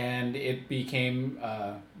 Good. And it became,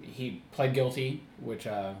 he pled guilty, which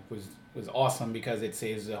was awesome because it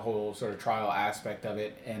saves the whole sort of trial aspect of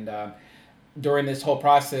it. And during this whole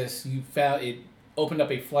process, it opened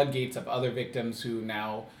up a floodgates of other victims who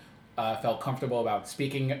now felt comfortable about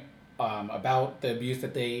speaking about the abuse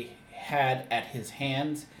that they had at his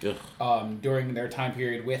hands during their time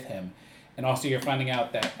period with him. And also you're finding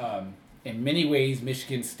out that in many ways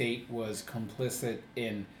Michigan State was complicit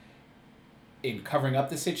in covering up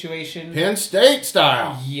the situation. Penn State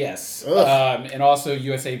style. Yes. And also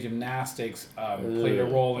USA Gymnastics played a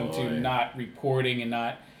role into not reporting and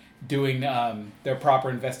not doing their proper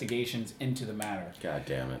investigations into the matter. God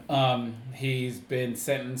damn it. He's been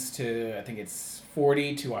sentenced to, I think it's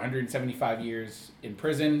 40 to 175 years in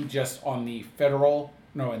prison just on the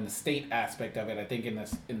in the state aspect of it. I think in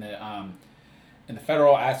the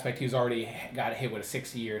federal aspect, he's already got hit with a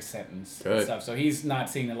 60-year sentence and stuff. So he's not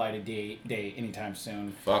seeing the light of day anytime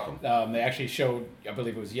soon. Fuck him. They actually showed, I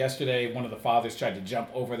believe it was yesterday, one of the fathers tried to jump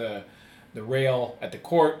over the rail at the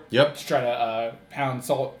court to try to pound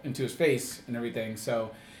salt into his face and everything.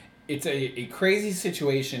 So it's a crazy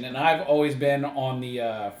situation. And I've always been on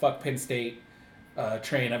the fuck Penn State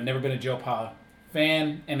train. I've never been a Joe Pa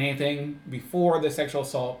fan and anything before the sexual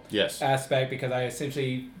assault aspect because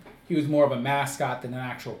he was more of a mascot than an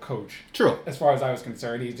actual coach. True. As far as I was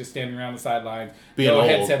concerned, he's just standing around the sidelines,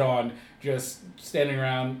 headset on, just standing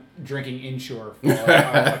around drinking Ensure. I don't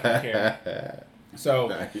fucking care. So,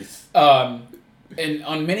 nice. And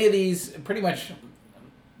on many of these, pretty much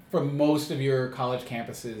for most of your college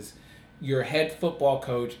campuses, your head football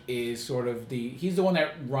coach is sort of he's the one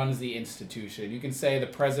that runs the institution. You can say the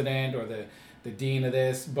president or the dean of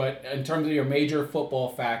this, but in terms of your major football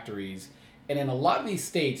factories, and in a lot of these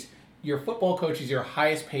states, your football coach is your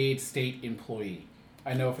highest paid state employee.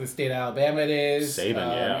 I know for the state of Alabama it is.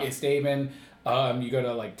 Saban, It's Saban. You go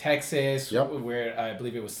to like Texas, where I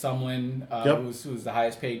believe it was Sumlin, who's the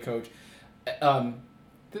highest paid coach.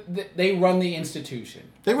 They run the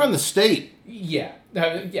institution. They run the state. Yeah.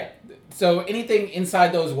 So anything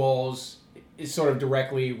inside those walls is sort of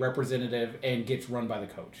directly representative and gets run by the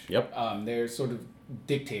coach. Yep. They're sort of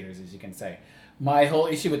dictators, as you can say. My whole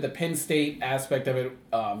issue with the Penn State aspect of it,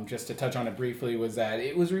 just to touch on it briefly, was that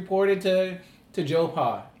it was reported to Joe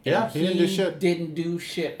Pa. Yeah, he didn't do shit. Didn't do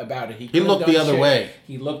shit about it. He looked the other way.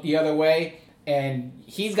 He looked the other way, and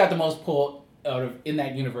he's got the most pull in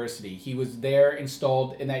that university. He was there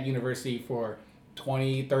installed in that university for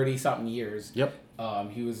 20, 30-something years. Yep.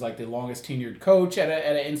 He was like the longest tenured coach at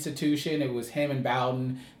an institution. It was him and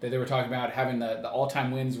Bowden that they were talking about having the all-time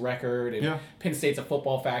wins record, and Penn State's a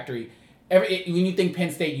football factory. When you think Penn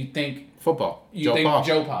State, you think football. You think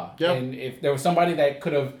Joe Pa. Yep. And if there was somebody that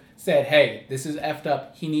could have said, hey, this is effed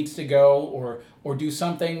up, he needs to go, or do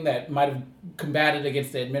something that might have combated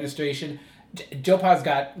against the administration, Joe Pa's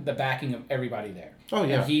got the backing of everybody there. Oh,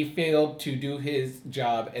 yeah. And he failed to do his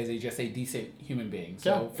job as just a decent human being.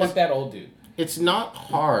 So fuck that old dude. It's not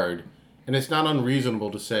hard, and it's not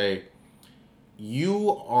unreasonable to say,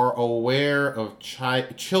 you are aware of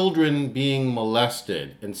children being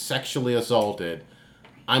molested and sexually assaulted.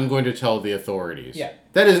 I'm going to tell the authorities. Yeah.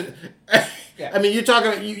 That is... I mean, you're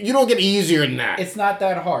talking... You don't get easier than that. It's not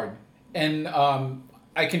that hard. And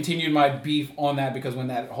I continued my beef on that because when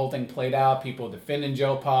that whole thing played out, people defending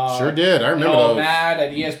Joe Pa. Sure did. I remember those. Mad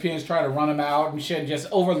at ESPN's trying to run him out and shit, just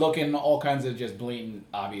overlooking all kinds of just blatant,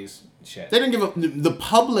 obvious shit. They didn't give a... The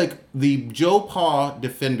public, the Joe Pa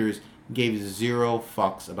defenders... gave zero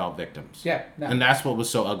fucks about victims. Yeah. No. And that's what was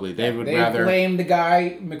so ugly. They blamed the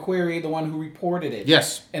guy, McQuarrie, the one who reported it.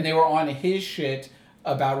 Yes. And they were on his shit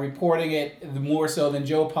about reporting it more so than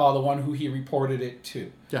Joe Pa, the one who he reported it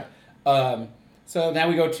to. Yeah. So now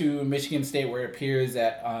we go to Michigan State, where it appears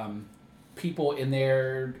that people in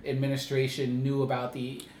their administration knew about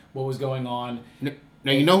what was going on.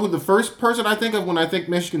 Now, you know who the first person I think of when I think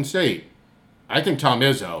Michigan State? I think Tom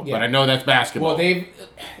Izzo, Yeah. but I know that's basketball. Well,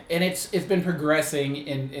 it's been progressing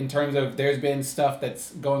in terms of there's been stuff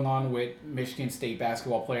that's going on with Michigan State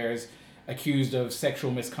basketball players accused of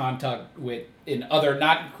sexual misconduct in other,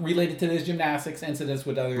 not related to this gymnastics incidents,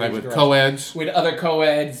 with other like with girls, co-eds. with other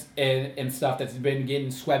co-eds and stuff that's been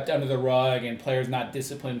getting swept under the rug, and players not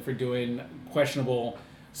disciplined for doing questionable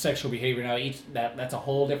sexual behavior. Now that's a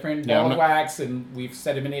whole different ball of wax, and we've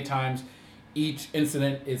said it many times. Each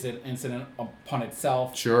incident is an incident upon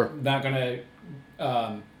itself. Sure. Not going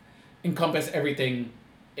to encompass everything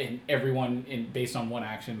and everyone based on one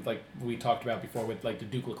action, like we talked about before with like the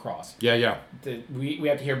Duke lacrosse. Yeah. We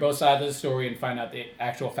have to hear both sides of the story and find out the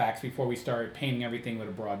actual facts before we start painting everything with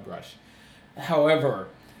a broad brush. However,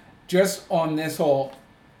 just on this whole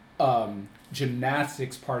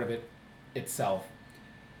gymnastics part of it itself,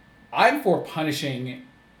 I'm for punishing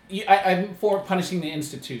the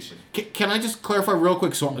institution. Can I just clarify real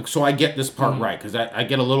quick so I get this part right? Because I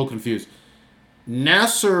get a little confused.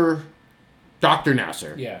 Dr.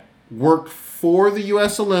 Nasser worked for the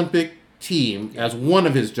U.S. Olympic team as one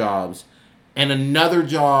of his jobs and another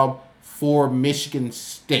job for Michigan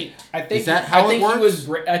State. Is that how it works?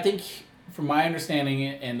 I think, from my understanding,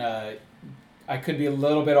 and I could be a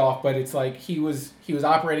little bit off, but it's like he was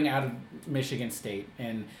operating out of Michigan State,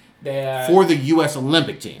 and for the U.S.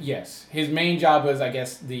 Olympic team. Yes, his main job was, I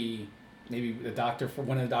guess, maybe the doctor for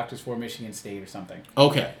one of the doctors for Michigan State or something.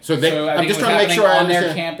 Okay, so I'm just trying to make sure I understand.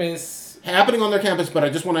 On their campus. Happening on their campus, but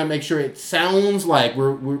I just want to make sure it sounds like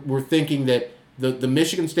we're thinking that the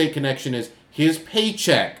Michigan State connection is his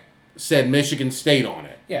paycheck said Michigan State on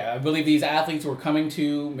it. Yeah, I believe these athletes were coming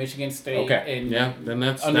to Michigan State. Okay. And then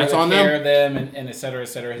that's under on the care them. of them, and et cetera, et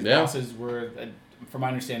cetera. His bosses were, from my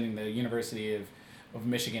understanding, the University of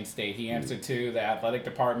Michigan State. He answered to the athletic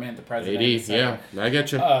department, the president. Yeah, I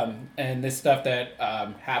get you. And this stuff that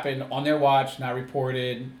happened on their watch, not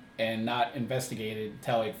reported and not investigated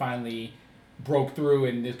until it finally broke through,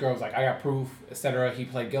 and this girl was like, I got proof, etc. He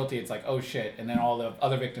pled guilty. It's like, oh shit. And then all the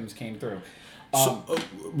other victims came through. So,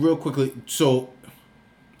 real quickly, so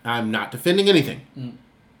I'm not defending anything.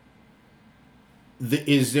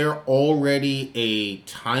 Is there already a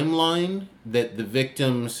timeline that the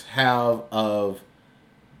victims have of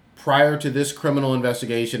prior to this criminal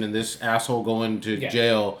investigation and this asshole going to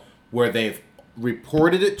jail where they've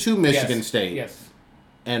reported it to Michigan State? Yes.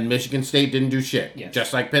 And Michigan State didn't do shit,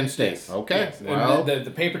 just like Penn State. Yes. Okay. Yes. Well, and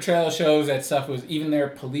the paper trail shows that stuff was even their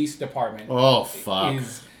police department. Oh fuck!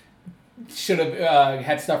 Should have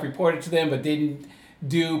had stuff reported to them, but didn't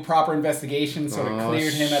do proper investigation, so it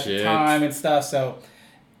cleared him at the time and stuff. So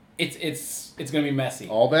it's gonna be messy.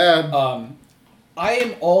 All bad. I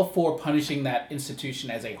am all for punishing that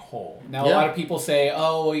institution as a whole. Now, a lot of people say,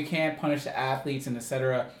 "Oh, well, you can't punish the athletes and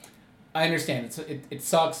etc." I understand. It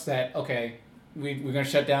sucks that we're going to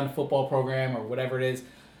shut down the football program or whatever it is.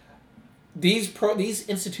 These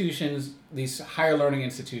institutions, these higher learning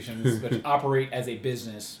institutions, which operate as a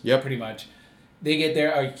business, pretty much, they get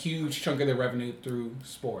a huge chunk of their revenue through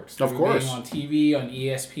sports. Of course. Being on TV, on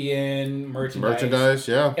ESPN, merchandise,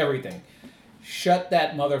 everything. Shut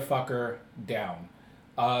that motherfucker down.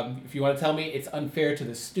 If you want to tell me it's unfair to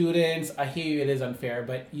the students, I hear you, it is unfair,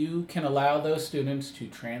 but you can allow those students to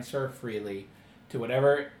transfer freely to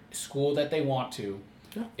whatever school that they want to.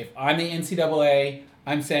 Yeah. If I'm the NCAA,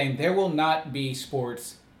 I'm saying there will not be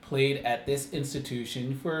sports played at this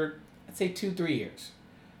institution for, let's say, 2-3 years.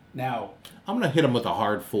 Now, I'm going to hit them with a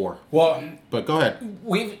hard 4. Well, but go ahead.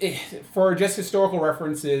 For just historical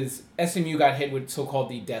references, SMU got hit with so-called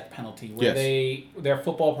the death penalty, where their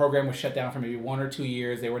football program was shut down for maybe 1 or 2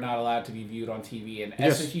 years. They were not allowed to be viewed on TV, and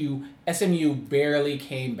SMU barely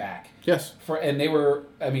came back. Yes.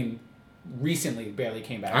 Recently barely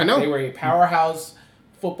came back. I know. They were a powerhouse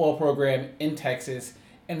football program in Texas,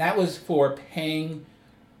 and that was for paying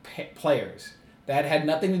players. That had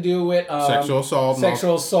nothing to do with sexual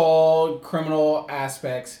assault, criminal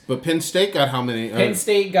aspects. But Penn State got how many? Penn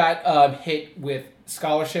State got hit with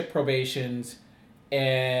scholarship probations,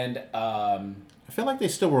 and I feel like they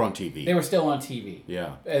still were on TV. They were still on TV.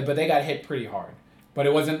 Yeah. But they got hit pretty hard. But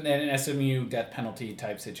it wasn't an SMU death penalty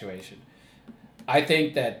type situation. I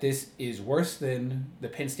think that this is worse than the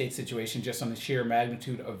Penn State situation, just on the sheer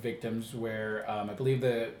magnitude of victims. Where I believe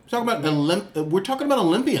we're talking about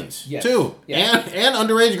Olympians too, and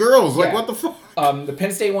underage girls. Like what the fuck? The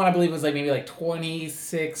Penn State one, I believe, was maybe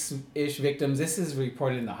 26-ish victims. This is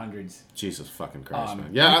reported in the hundreds. Jesus fucking Christ, man!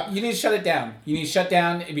 Yeah, you need to shut it down. You need to shut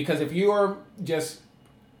down, because if you are just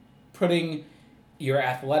putting your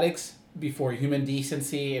athletics before human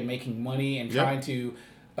decency and making money and trying to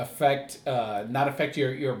not affect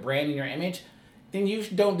your brand and your image, then you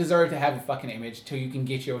don't deserve to have a fucking image till you can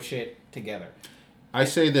get your shit together. I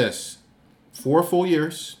say this, 4 full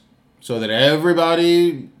years, so that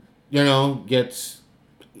everybody, gets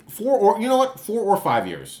 4 or 5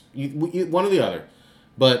 years, one or the other,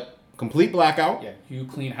 but complete blackout. Yeah, you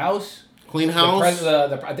clean house. Clean house.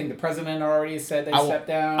 I think the president already said they stepped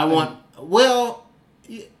down.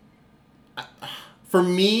 For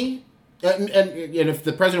me, and if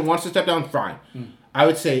the president wants to step down, fine. I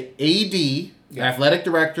would say AD, athletic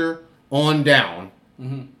director, on down.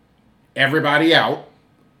 Mm-hmm. Everybody out.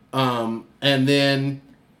 And then,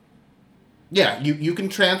 you can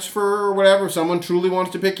transfer or whatever. If someone truly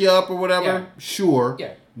wants to pick you up or whatever, sure.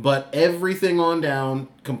 Yeah. But everything on down,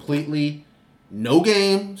 completely, no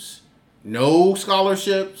games, no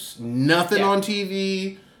scholarships, nothing on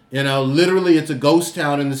TV. Literally it's a ghost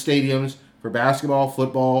town in the stadiums for basketball,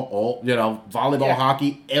 football, volleyball,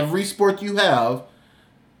 hockey, every sport you have.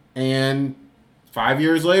 And 5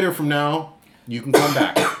 years later from now, you can come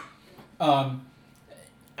back.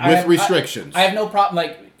 With restrictions. I have no problem.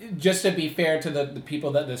 Like, just to be fair to the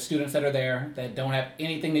people, the students that are there that don't have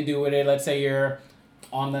anything to do with it. Let's say you're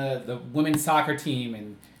on the women's soccer team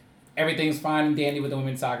and everything's fine and dandy with the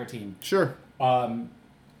women's soccer team. Sure.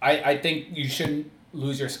 I think you shouldn't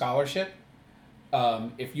lose your scholarship.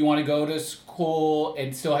 If you want to go to school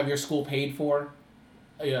and still have your school paid for,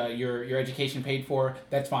 your education paid for,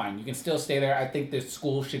 that's fine. You can still stay there. I think the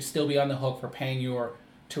school should still be on the hook for paying your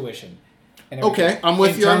tuition. Okay, I'm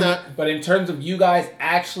with you on that. But in terms of you guys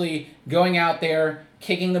actually going out there,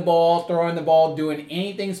 kicking the ball, throwing the ball, doing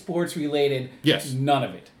anything sports related, yes, none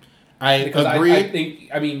of it. I agree. I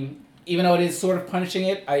think, even though it is sort of punishing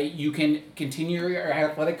it, you can continue your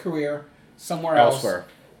athletic career somewhere else. Elsewhere.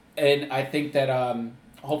 And I think that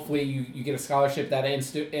hopefully you get a scholarship at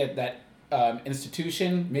that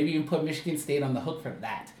institution. Maybe even put Michigan State on the hook for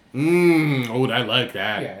that. I like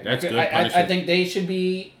that. Yeah, that's good punishment. I think they should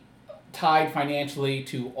be tied financially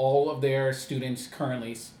to all of their students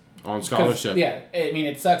currently. On scholarship. Yeah,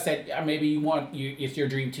 it sucks that maybe it's your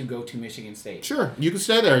dream to go to Michigan State. Sure, you can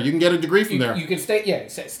stay there. You can get a degree from there. You can stay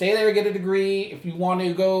there and get a degree. If you want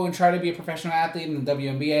to go and try to be a professional athlete in the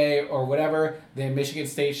WNBA or whatever, then Michigan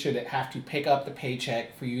State should have to pick up the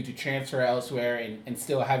paycheck for you to transfer elsewhere and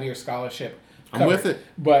still have your scholarship covered. I'm with it.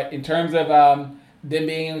 But in terms of them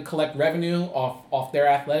being able to collect revenue off their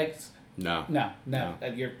athletics, no.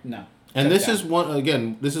 And this is one of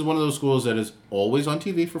those schools that is always on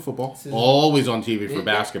TV for football, always on TV for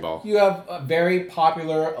basketball. You have a very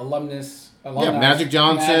popular alumni. Yeah, Magic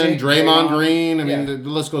Johnson, Draymond Green. The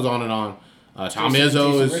list goes on and on. Tom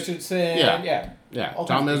Izzo is Richardson. Yeah.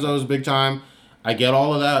 Tom Izzo is big time. I get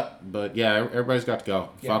all of that, but everybody's got to go.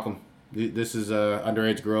 Fuck them. This is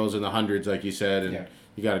underage girls in the hundreds, like you said, and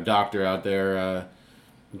you got a doctor out there.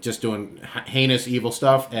 Just doing heinous, evil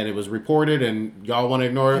stuff, and it was reported, and y'all want to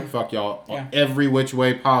ignore it? Fuck y'all. Every which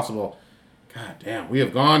way possible. God damn, we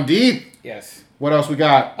have gone deep. Yes. What else we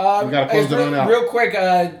got? We got to close it on out. Real quick,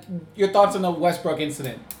 your thoughts on the Westbrook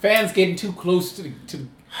incident? Fans getting too close to...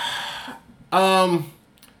 I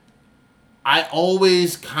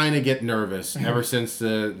always kind of get nervous ever since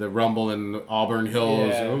the Rumble in Auburn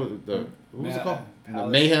Hills. Yeah. What was it called? Palace. The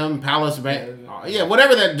Mayhem Palace.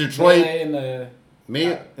 Whatever that Detroit...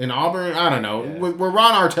 in Auburn, I don't know. Yeah. Where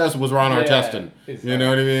Ron Artest was Ron Artestin. Exactly. You know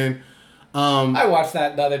what I mean? I watched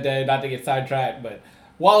that the other day, not to get sidetracked, but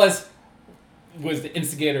Wallace was the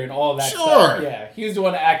instigator and all that stuff. Yeah, he was the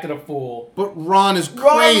one that acted a fool. But Ron is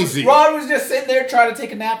crazy. Ron was just sitting there trying to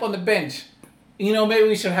take a nap on the bench. Maybe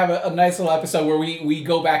we should have a nice little episode where we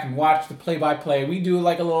go back and watch the play-by-play. We do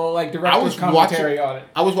like a little director's commentary on it.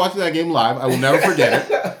 I was watching that game live. I will never forget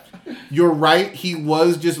it. You're right. He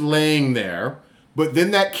was just laying there. But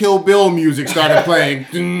then that Kill Bill music started playing.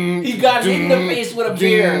 He got hit in the face with a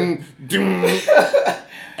beer.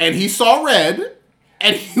 And he saw red.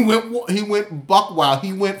 And he went buck wild.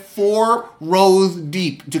 He went 4 rows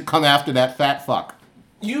deep to come after that fat fuck.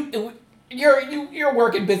 You're a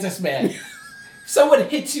working businessman. Someone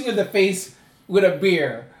hits you in the face with a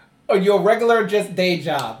beer on your regular just day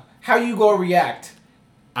job. How you gonna react?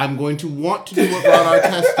 I'm going to want to do what Ron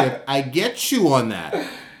Artest did. I get you on that.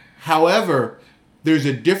 However, there's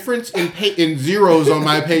a difference in zeros on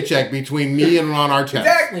my paycheck between me and Ron Artest.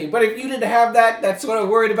 Exactly. But if you didn't have that sort of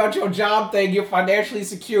worried about your job thing, you're financially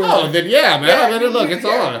secure. Oh, then man. It's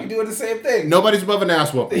on. You're doing the same thing. Nobody's above an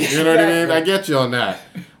ass whooping. You know what I mean? I get you on that.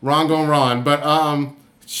 Ron going Ron. But,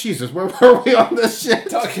 Jesus, where were we on this shit?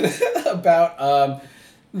 Talking about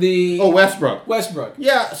Westbrook. Westbrook.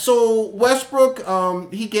 Yeah, so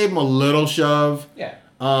Westbrook, he gave him a little shove. Yeah.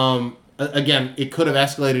 again, it could have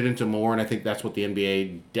escalated into more, and I think that's what the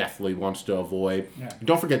NBA definitely wants to avoid. Yeah.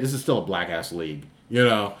 Don't forget, this is still a black-ass league,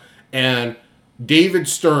 And David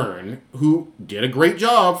Stern, who did a great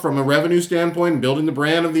job from a revenue standpoint in building the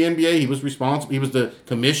brand of the NBA, he was responsible. He was the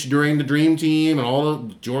commish during the Dream Team and all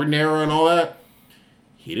the Jordan era and all that.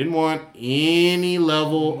 He didn't want any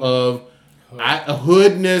level of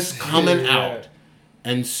hoodness coming out.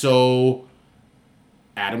 And so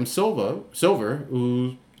Adam Silver,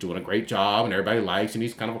 who's doing a great job and everybody likes, and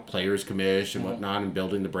he's kind of a player's commish and whatnot and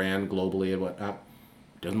building the brand globally and whatnot,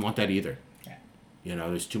 doesn't want that either.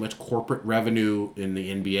 There's too much corporate revenue in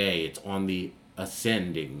the NBA. It's on the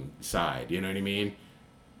ascending side. You know what I mean?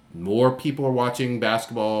 More people are watching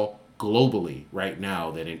basketball globally right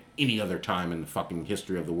now than in any other time in the fucking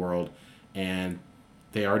history of the world. And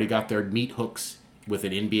they already got their meat hooks with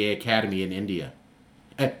an NBA academy in India.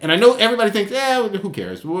 And I know everybody thinks, who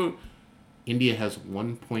cares? Well, India has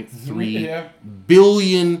 1.3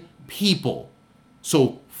 billion people.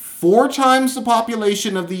 So 4 times the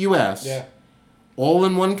population of the U.S., all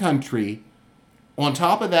in one country. On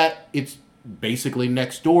top of that, it's basically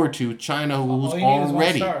next door to China, who's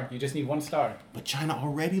already... You just need 1 star. But China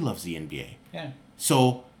already loves the NBA. Yeah.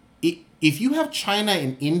 So if you have China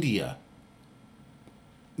and India,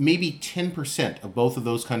 maybe 10% of both of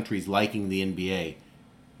those countries liking the NBA,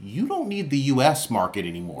 you don't need the U.S. market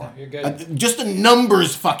anymore. You're good. Just a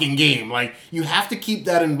numbers fucking game. Like, you have to keep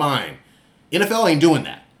that in mind. NFL ain't doing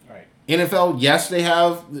that. Right. NFL, yes, they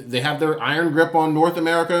have their iron grip on North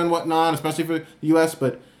America and whatnot, especially for the U.S.,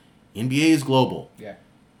 but NBA is global. Yeah.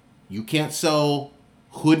 You can't sell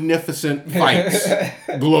hoodnificent fights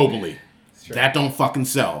globally. That don't fucking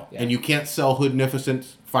sell. Yeah. And you can't sell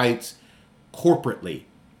hoodnificent fights corporately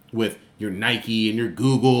with your Nike and your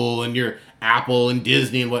Google and your Apple and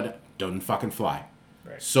Disney and what. Doesn't fucking fly.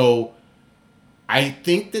 Right. So I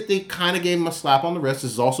think that they kind of gave him a slap on the wrist.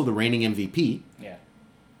 This is also the reigning MVP. Yeah.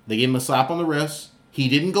 They gave him a slap on the wrist. He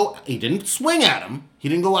didn't swing at him. He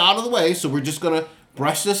didn't go out of the way. So we're just going to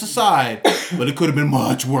brush this aside. But it could have been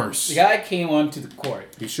much worse. The guy came onto the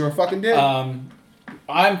court. He sure fucking did.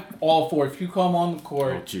 I'm all for it. If you come on the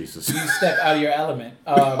court, Jesus. You step out of your element.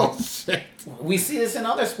 We see this in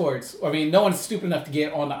other sports. I mean, no one's stupid enough to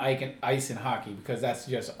get on the ice in hockey because that's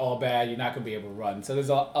just all bad. You're not going to be able to run. So there's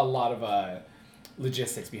a lot of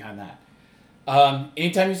logistics behind that.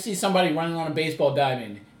 Anytime you see somebody running on a baseball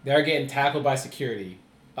diamond, they're getting tackled by security.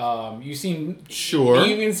 You've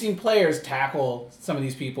even seen players tackle some of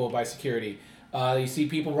these people by security. You see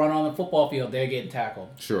people run on the football field, they're getting tackled.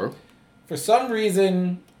 Sure. For some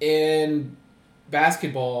reason in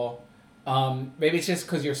basketball, maybe it's just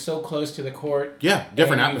because you're so close to the court. Yeah,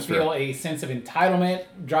 different atmosphere. You feel a sense of entitlement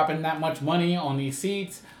dropping that much money on these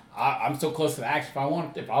seats. I'm so close to the action.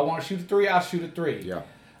 If I want to shoot a 3, I'll shoot a 3.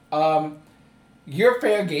 Yeah. You're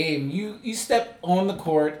fair game. You step on the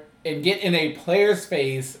court and get in a player's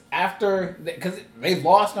face after because they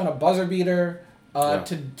lost on a buzzer beater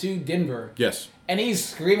to Denver. Yes. And he's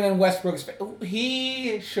screaming in Westbrook's face.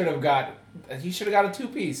 He should have got a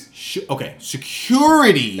 2-piece. Okay,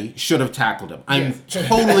 security should have tackled him. I'm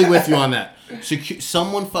totally with you on that.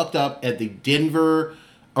 Someone fucked up at the Denver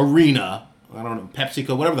arena. I don't know,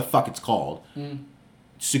 PepsiCo, whatever the fuck it's called.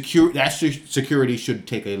 Security should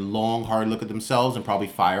take a long, hard look at themselves and probably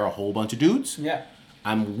fire a whole bunch of dudes. Yeah.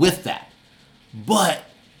 I'm with that. But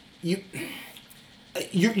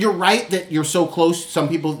you're right that you're so close. Some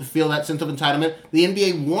people feel that sense of entitlement. The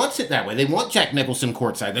NBA wants it that way. They want Jack Nicholson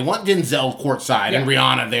courtside. They want Denzel courtside and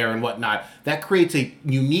Rihanna there and whatnot. That creates a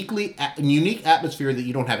unique atmosphere that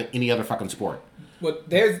you don't have in any other fucking sport. Well,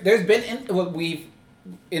 there's been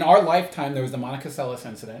in our lifetime there was the Monica Seles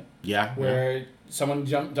incident. Yeah. Where someone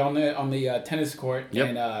jumped on the tennis court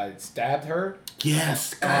and stabbed her.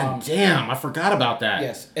 Yes. God damn, I forgot about that.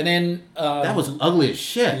 Yes, and then that was ugly as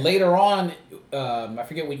shit. Later on. I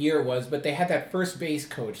forget what year it was, but they had that first base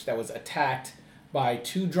coach that was attacked by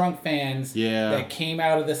 2 drunk fans that came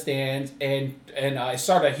out of the stands and it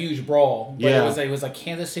started a huge brawl. But it was like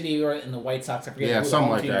Kansas City or in the White Sox. I forget. Yeah,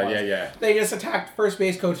 something like that. Yeah. They just attacked first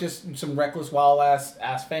base coach, just some reckless, wild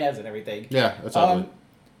ass fans and everything. Yeah, that's ugly.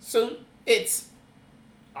 So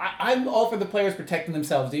I'm all for the players protecting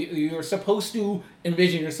themselves. You're supposed to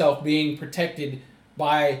envision yourself being protected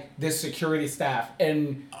by this security staff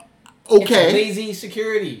and. Okay. It's lazy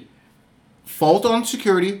security. Fault on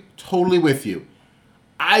security, totally with you.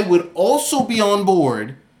 I would also be on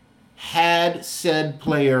board had said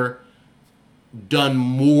player done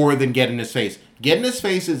more than get in his face. Get in his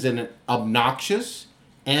face is an obnoxious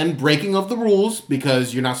and breaking of the rules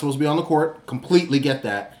because you're not supposed to be on the court. Completely get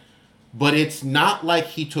that. But it's not like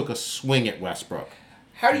he took a swing at Westbrook.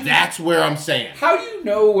 That's where I'm saying. How do you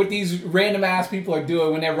know what these random ass people are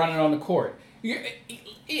doing when they're running on the court?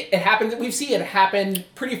 It happens. We see it happen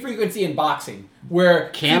pretty frequently in boxing, where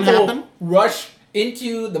people rush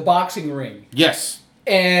into the boxing ring. Yes.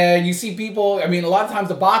 And you see people. I mean, a lot of times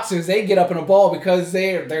the boxers, they get up in a ball because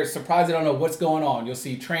they're surprised they don't know what's going on. You'll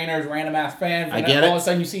see trainers, random ass fans, and all of a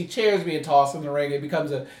sudden you see chairs being tossed in the ring. It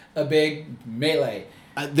becomes a big melee.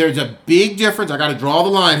 There's a big difference. I got to draw the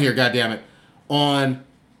line here. Goddammit. On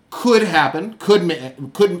could happen,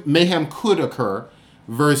 mayhem could occur,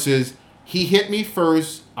 versus he hit me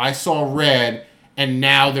first. I saw red, and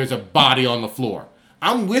now there's a body on the floor.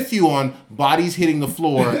 I'm with you on bodies hitting the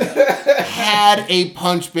floor had a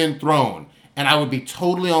punch been thrown. And I would be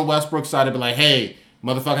totally on Westbrook's side. I'd be like, hey,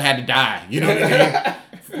 motherfucker had to die. You know what I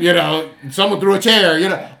mean? You know, someone threw a chair. You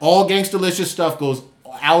know, all Gangstalicious stuff goes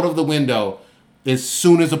out of the window as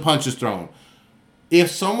soon as a punch is thrown. If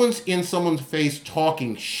someone's in someone's face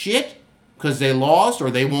talking shit because they lost or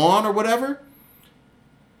they won or whatever,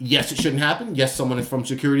 yes, it shouldn't happen. Yes, someone from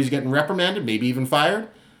security is getting reprimanded, maybe even fired.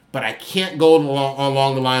 But I can't go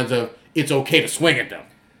along the lines of it's okay to swing at them.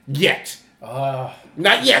 Yet. Not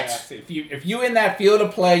yet. Yes. If you in that field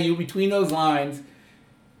of play, you between those lines,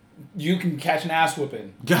 you can catch an ass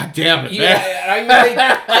whooping. God damn it, man.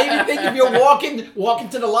 Yeah, I even think if you're walking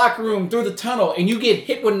to the locker room through the tunnel and you get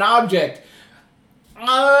hit with an object,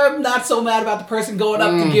 I'm not so mad about the person going up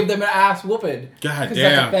to give them an ass whooping. God damn. Because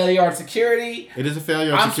that's a failure on security. It is a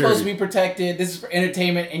failure on security. I'm supposed to be protected. This is for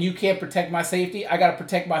entertainment, and you can't protect my safety. I got to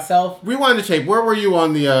protect myself. Rewind the tape. Where were you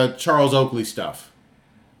on the Charles Oakley stuff?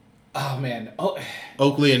 Oh, man.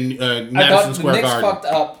 Oakley and Madison Square Garden. The Knicks fucked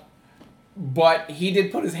up, but he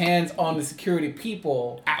did put his hands on the security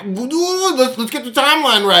people. Let's get the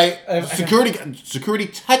timeline right. Security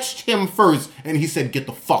touched him first, and he said, "Get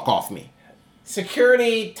the fuck off me."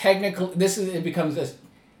 Security, technically, it becomes this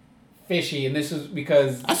fishy, and this is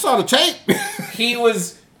because I saw the tape.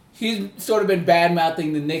 he's sort of been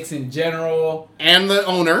bad-mouthing the Knicks in general. And the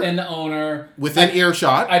owner. Within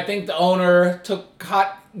earshot. I think the owner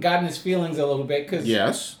got in his feelings a little bit, because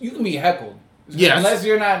you can be heckled. Yes. Unless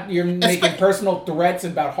you're making personal threats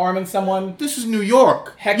about harming someone. This is New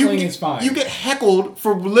York. Heckling is fine. You get heckled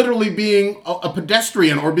for literally being a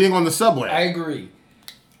pedestrian or being on the subway. I agree.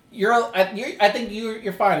 I think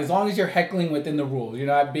you're fine as long as you're heckling within the rules. You're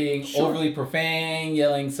not being overly profane,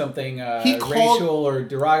 yelling something racial or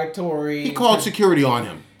derogatory. He called security on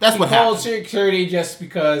him. That's what happened. He called security just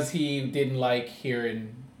because he didn't like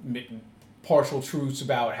hearing partial truths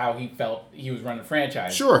about how he felt he was running a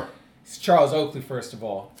franchise. Sure. It's Charles Oakley, first of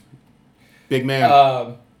all. Big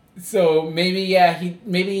man. So maybe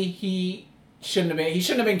he shouldn't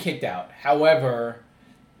have been kicked out. However,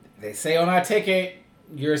 they say on our ticket,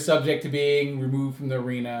 you're subject to being removed from the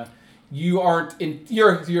arena.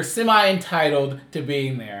 You're semi-entitled to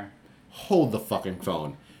being there. Hold the fucking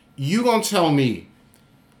phone. You gonna tell me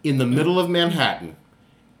in the middle of Manhattan,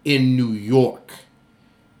 in New York,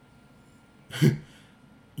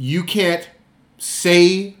 you can't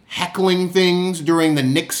say heckling things during the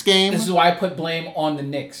Knicks game? This is why I put blame on the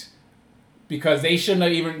Knicks. Because they should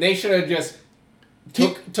have just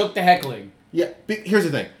took the heckling. Yeah, here's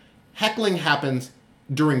the thing. Heckling happens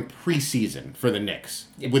during preseason for the Knicks,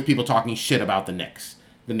 with people talking shit about the Knicks.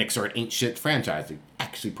 The Knicks are an ain't shit franchise. They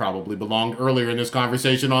actually probably belonged earlier in this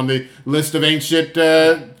conversation on the list of ain't shit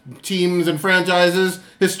teams and franchises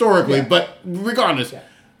historically. Yeah. But regardless,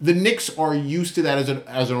 the Knicks are used to that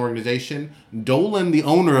as an organization. Dolan, the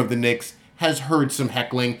owner of the Knicks, has heard some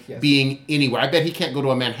heckling being anywhere. I bet he can't go to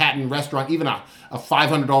a Manhattan restaurant, even a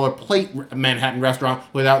 $500 plate Manhattan restaurant,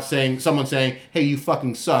 without someone saying, "Hey, you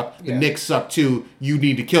fucking suck. The Knicks suck too. You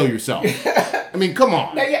need to kill yourself." I mean, come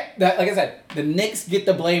on. Like I said, the Knicks get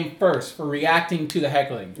the blame first for reacting to the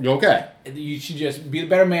heckling. Okay. You should just be the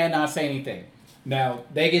better man, not say anything. Now,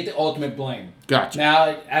 they get the ultimate blame. Gotcha.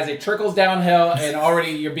 Now, as it trickles downhill and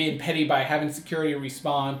already you're being petty by having security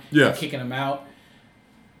respond and kicking them out,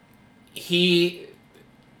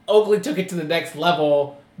 Oakley took it to the next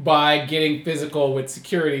level by getting physical with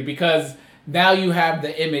security, because now you have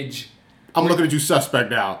the image. I'm looking at you suspect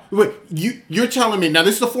now. Wait, you're telling me, now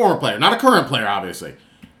this is a former player, not a current player, obviously.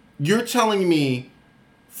 You're telling me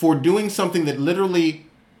for doing something that literally,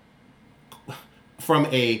 from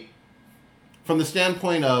the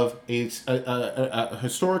standpoint of a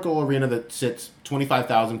historical arena that sits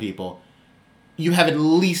 25,000 people, you have at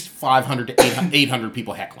least 500 to 800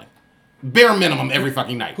 people heckling. Bare minimum every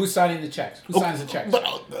fucking night. Who's signing the checks? Who signs the checks?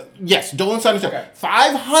 Yes, Dolan signs the checks. Okay.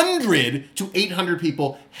 500 to 800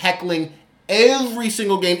 people heckling every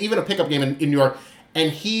single game, even a pickup game in New York.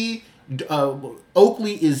 And he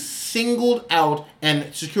Oakley is singled out,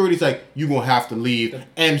 and security's like, "You're gonna have to leave."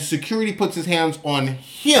 And security puts his hands on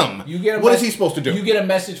him. What is he supposed to do? You get a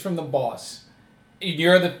message from the boss.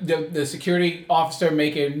 You're the security officer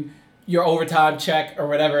making your overtime check or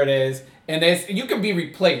whatever it is, and you can be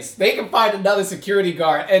replaced. They can find another security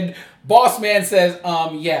guard, and boss man says,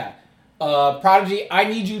 Prodigy, I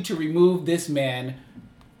need you to remove this man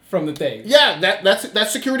from the thing. Yeah,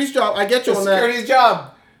 that's security's job. I get you on that. Security's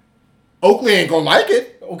job. Oakley ain't gonna like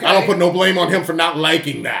it. Okay. I don't put no blame on him for not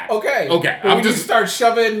liking that. Okay. I'm just start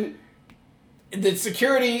shoving the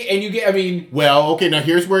security, and you get. Well, okay. Now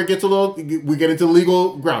here's where it gets we get into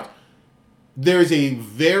legal grounds. There's a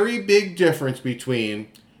very big difference between,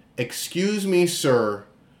 excuse me, sir,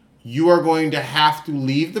 you are going to have to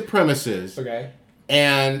leave the premises. Okay.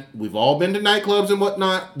 And we've all been to nightclubs and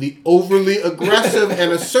whatnot. The overly aggressive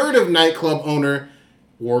and assertive nightclub owner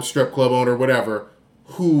or strip club owner, whatever,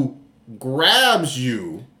 who grabs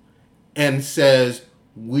you and says,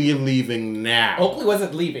 "We're leaving now." Oakley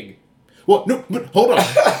wasn't leaving. Well, no, but hold on.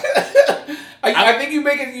 I think you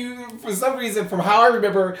for some reason, from how I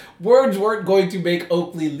remember, words weren't going to make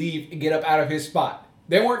Oakley leave and get up out of his spot.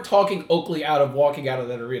 They weren't talking Oakley out of walking out of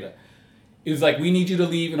that arena. It was like, "We need you to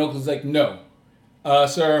leave," and Oakley's like, "No.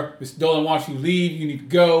 Sir, Mr. Dolan wants you to leave. You need to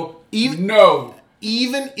go." No.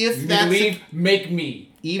 Even if you that's... need to leave, make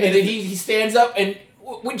me. Even and then he stands up, and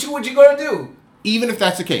what you going to do? Even if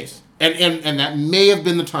that's the case, and that may have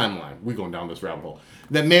been the timeline. We're going down this rabbit hole.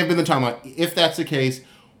 That may have been the timeline. If that's the case,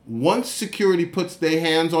 once security puts their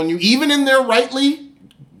hands on you, even in their rightly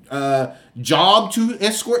job to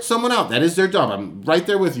escort someone out, that is their job. I'm right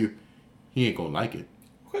there with you. He ain't going to like it.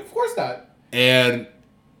 Of course not. And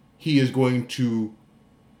he is going to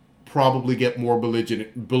probably get more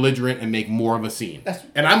belligerent and make more of a scene.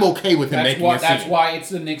 And I'm okay with him making a scene. That's why it's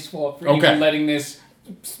the Knicks' fault for even letting this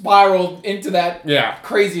spiral into that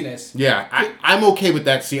craziness. Yeah, I'm okay with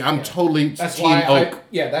that scene. I'm totally Team Oak.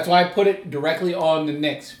 That's why I put it directly on the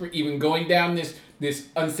Knicks for even going down this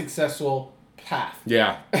unsuccessful path.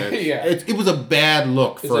 Yeah. It was a bad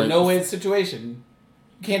look. It's a no-win situation.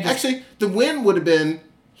 You can't just... Actually, the win would have been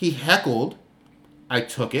he heckled. I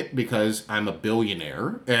took it because I'm a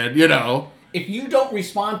billionaire, and if you don't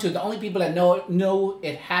respond to it, the only people that know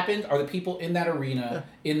it happened are the people in that arena,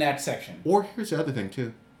 in that section. Or here's the other thing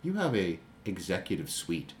too: you have a executive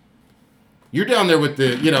suite. You're down there with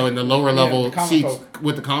the in the lower level seats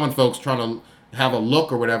with the common folks trying to have a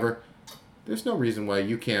look or whatever. There's no reason why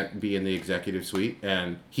you can't be in the executive suite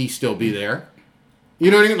and he still be there. You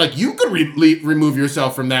know what I mean? Like you could remove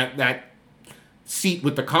yourself from that seat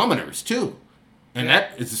with the commoners too. And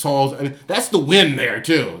that's the win there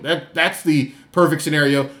too. That's the perfect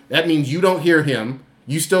scenario. That means you don't hear him.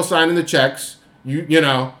 You still signing the checks.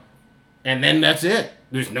 And then that's it.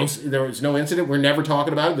 There was no incident. We're never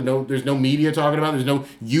talking about it. There's no media talking about it. There's no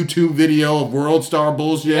YouTube video of World Star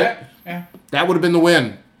bullshit. Yeah. That would have been the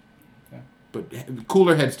win. Yeah. But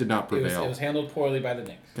cooler heads did not prevail. It was handled poorly by the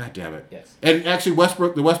Knicks. God damn it. Yes. And actually,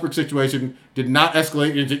 the Westbrook situation did not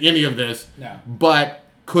escalate into any of this. No. But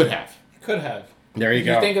could have. Could have. There you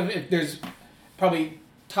go. You think of if there's probably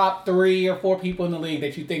top 3 or 4 people in the league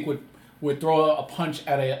that you think would throw a punch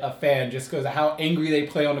at a fan just because of how angry they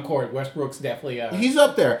play on the court. Westbrook's definitely... He's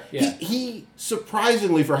up there. Yeah. He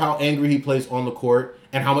surprisingly, for how angry he plays on the court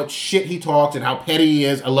and how much shit he talks and how petty he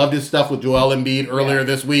is. I loved his stuff with Joel Embiid earlier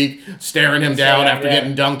this week, staring him down after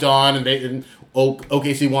getting dunked on, and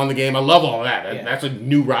OKC won the game. I love all that. Yeah. That's a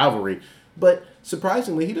new rivalry. But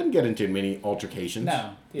surprisingly, he doesn't get into many altercations.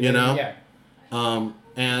 No. Yeah.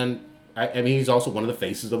 And I mean, he's also one of the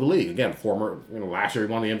faces of the league. Again, former, last year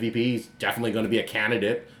he won the MVP. He's definitely going to be a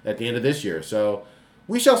candidate at the end of this year. So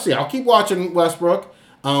we shall see. I'll keep watching Westbrook.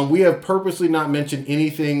 We have purposely not mentioned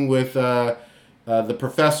anything with the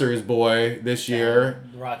professor's boy this year.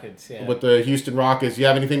 Rockets, yeah. With the Houston Rockets. You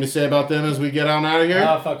have anything to say about them as we get on out of here?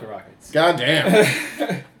 Oh, fuck the Rockets. God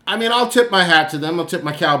damn. I mean, I'll tip my hat to them. I'll tip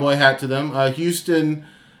my cowboy hat to them. Houston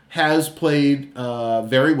has played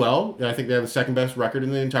very well. I think they have the second best record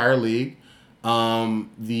in the entire league.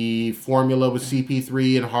 The formula with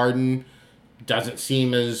CP3 and Harden doesn't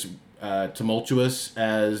seem as tumultuous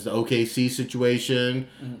as the OKC situation.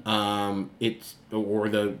 Mm-hmm.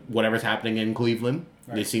 Whatever's happening in Cleveland.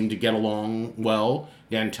 Right. They seem to get along well.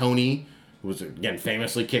 D'Antoni was again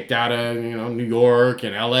famously kicked out of New York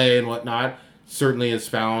and LA and whatnot. Certainly has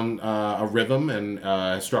found a rhythm and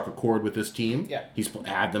has struck a chord with this team. Yeah. He's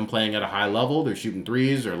had them playing at a high level. They're shooting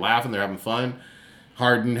threes. They're laughing. They're having fun.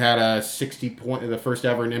 Harden had a 60-point, the first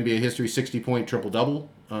ever in NBA history, 60-point triple-double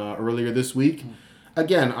earlier this week. Mm.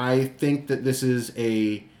 Again, I think that this is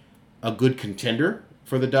a good contender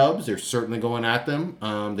for the Dubs. They're certainly going at them.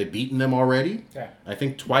 They've beaten them already. Yeah. I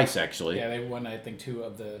think twice, actually. Yeah, they won, I think, 2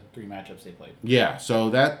 of the 3 matchups they played. Yeah, so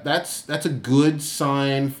that's a good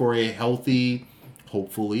sign for a hopefully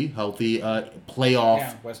healthy playoff.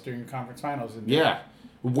 Yeah, Western Conference Finals. Yeah,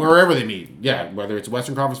 wherever they meet. Yeah, whether it's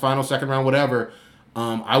Western Conference Finals, second round, whatever.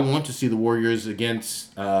 I want to see the Warriors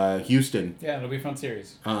against Houston. Yeah, it'll be a fun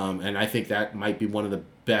series. And I think that might be one of the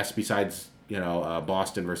best besides,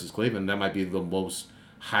 Boston versus Cleveland. That might be the most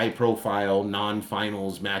high-profile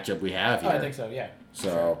non-finals matchup we have here. I think so, yeah.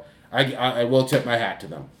 So I will tip my hat to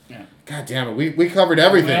them. Yeah. God damn it, we covered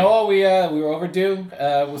everything. Well, we were overdue.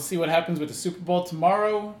 We'll see what happens with the Super Bowl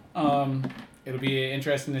tomorrow. It'll be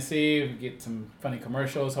interesting to see. We get some funny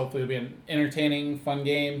commercials. Hopefully, it'll be an entertaining, fun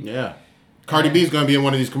game. Yeah. Cardi B's going to be in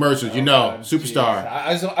one of these commercials, superstar.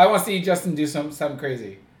 I want to see Justin do something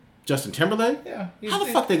crazy. Justin Timberlake? Yeah. How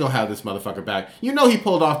the fuck they gonna have this motherfucker back? You know he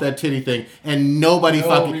pulled off that titty thing and no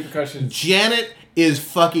repercussions. Janet is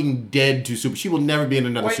fucking dead to Super. She will never be in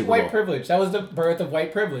another Super Bowl. White privilege. That was the birth of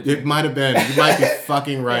white privilege. It might have been. You might be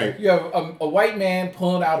fucking right. You have a white man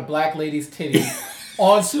pulling out a black lady's titty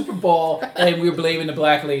on Super Bowl, and we're blaming the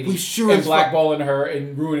black lady. We sure and blackballing her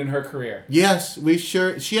and ruining her career. Yes, we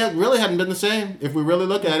sure. She really hadn't been the same if we really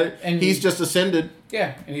look at it. And he's just ascended.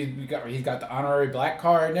 Yeah, and he's got the honorary black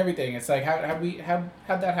card and everything. It's like how'd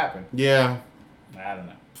that happen? Yeah. I don't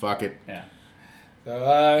know. Fuck it. Yeah.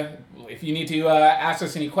 So if you need to ask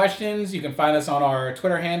us any questions, you can find us on our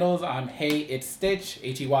Twitter handles. I'm Hey It's Stitch,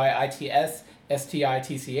 HEYITS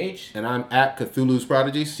STITCH. And I'm at Cthulhu's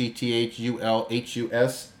Prodigy,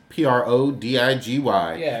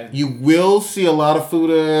 CTHULHUSPRODIGY. Yeah. You will see a lot of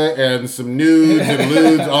Fuda and some nudes and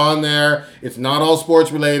lewds on there. It's not all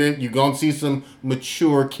sports related. You're going to see some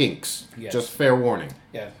mature kinks. Yes. Just fair warning.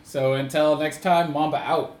 Yeah. So until next time, Mamba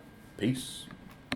out. Peace.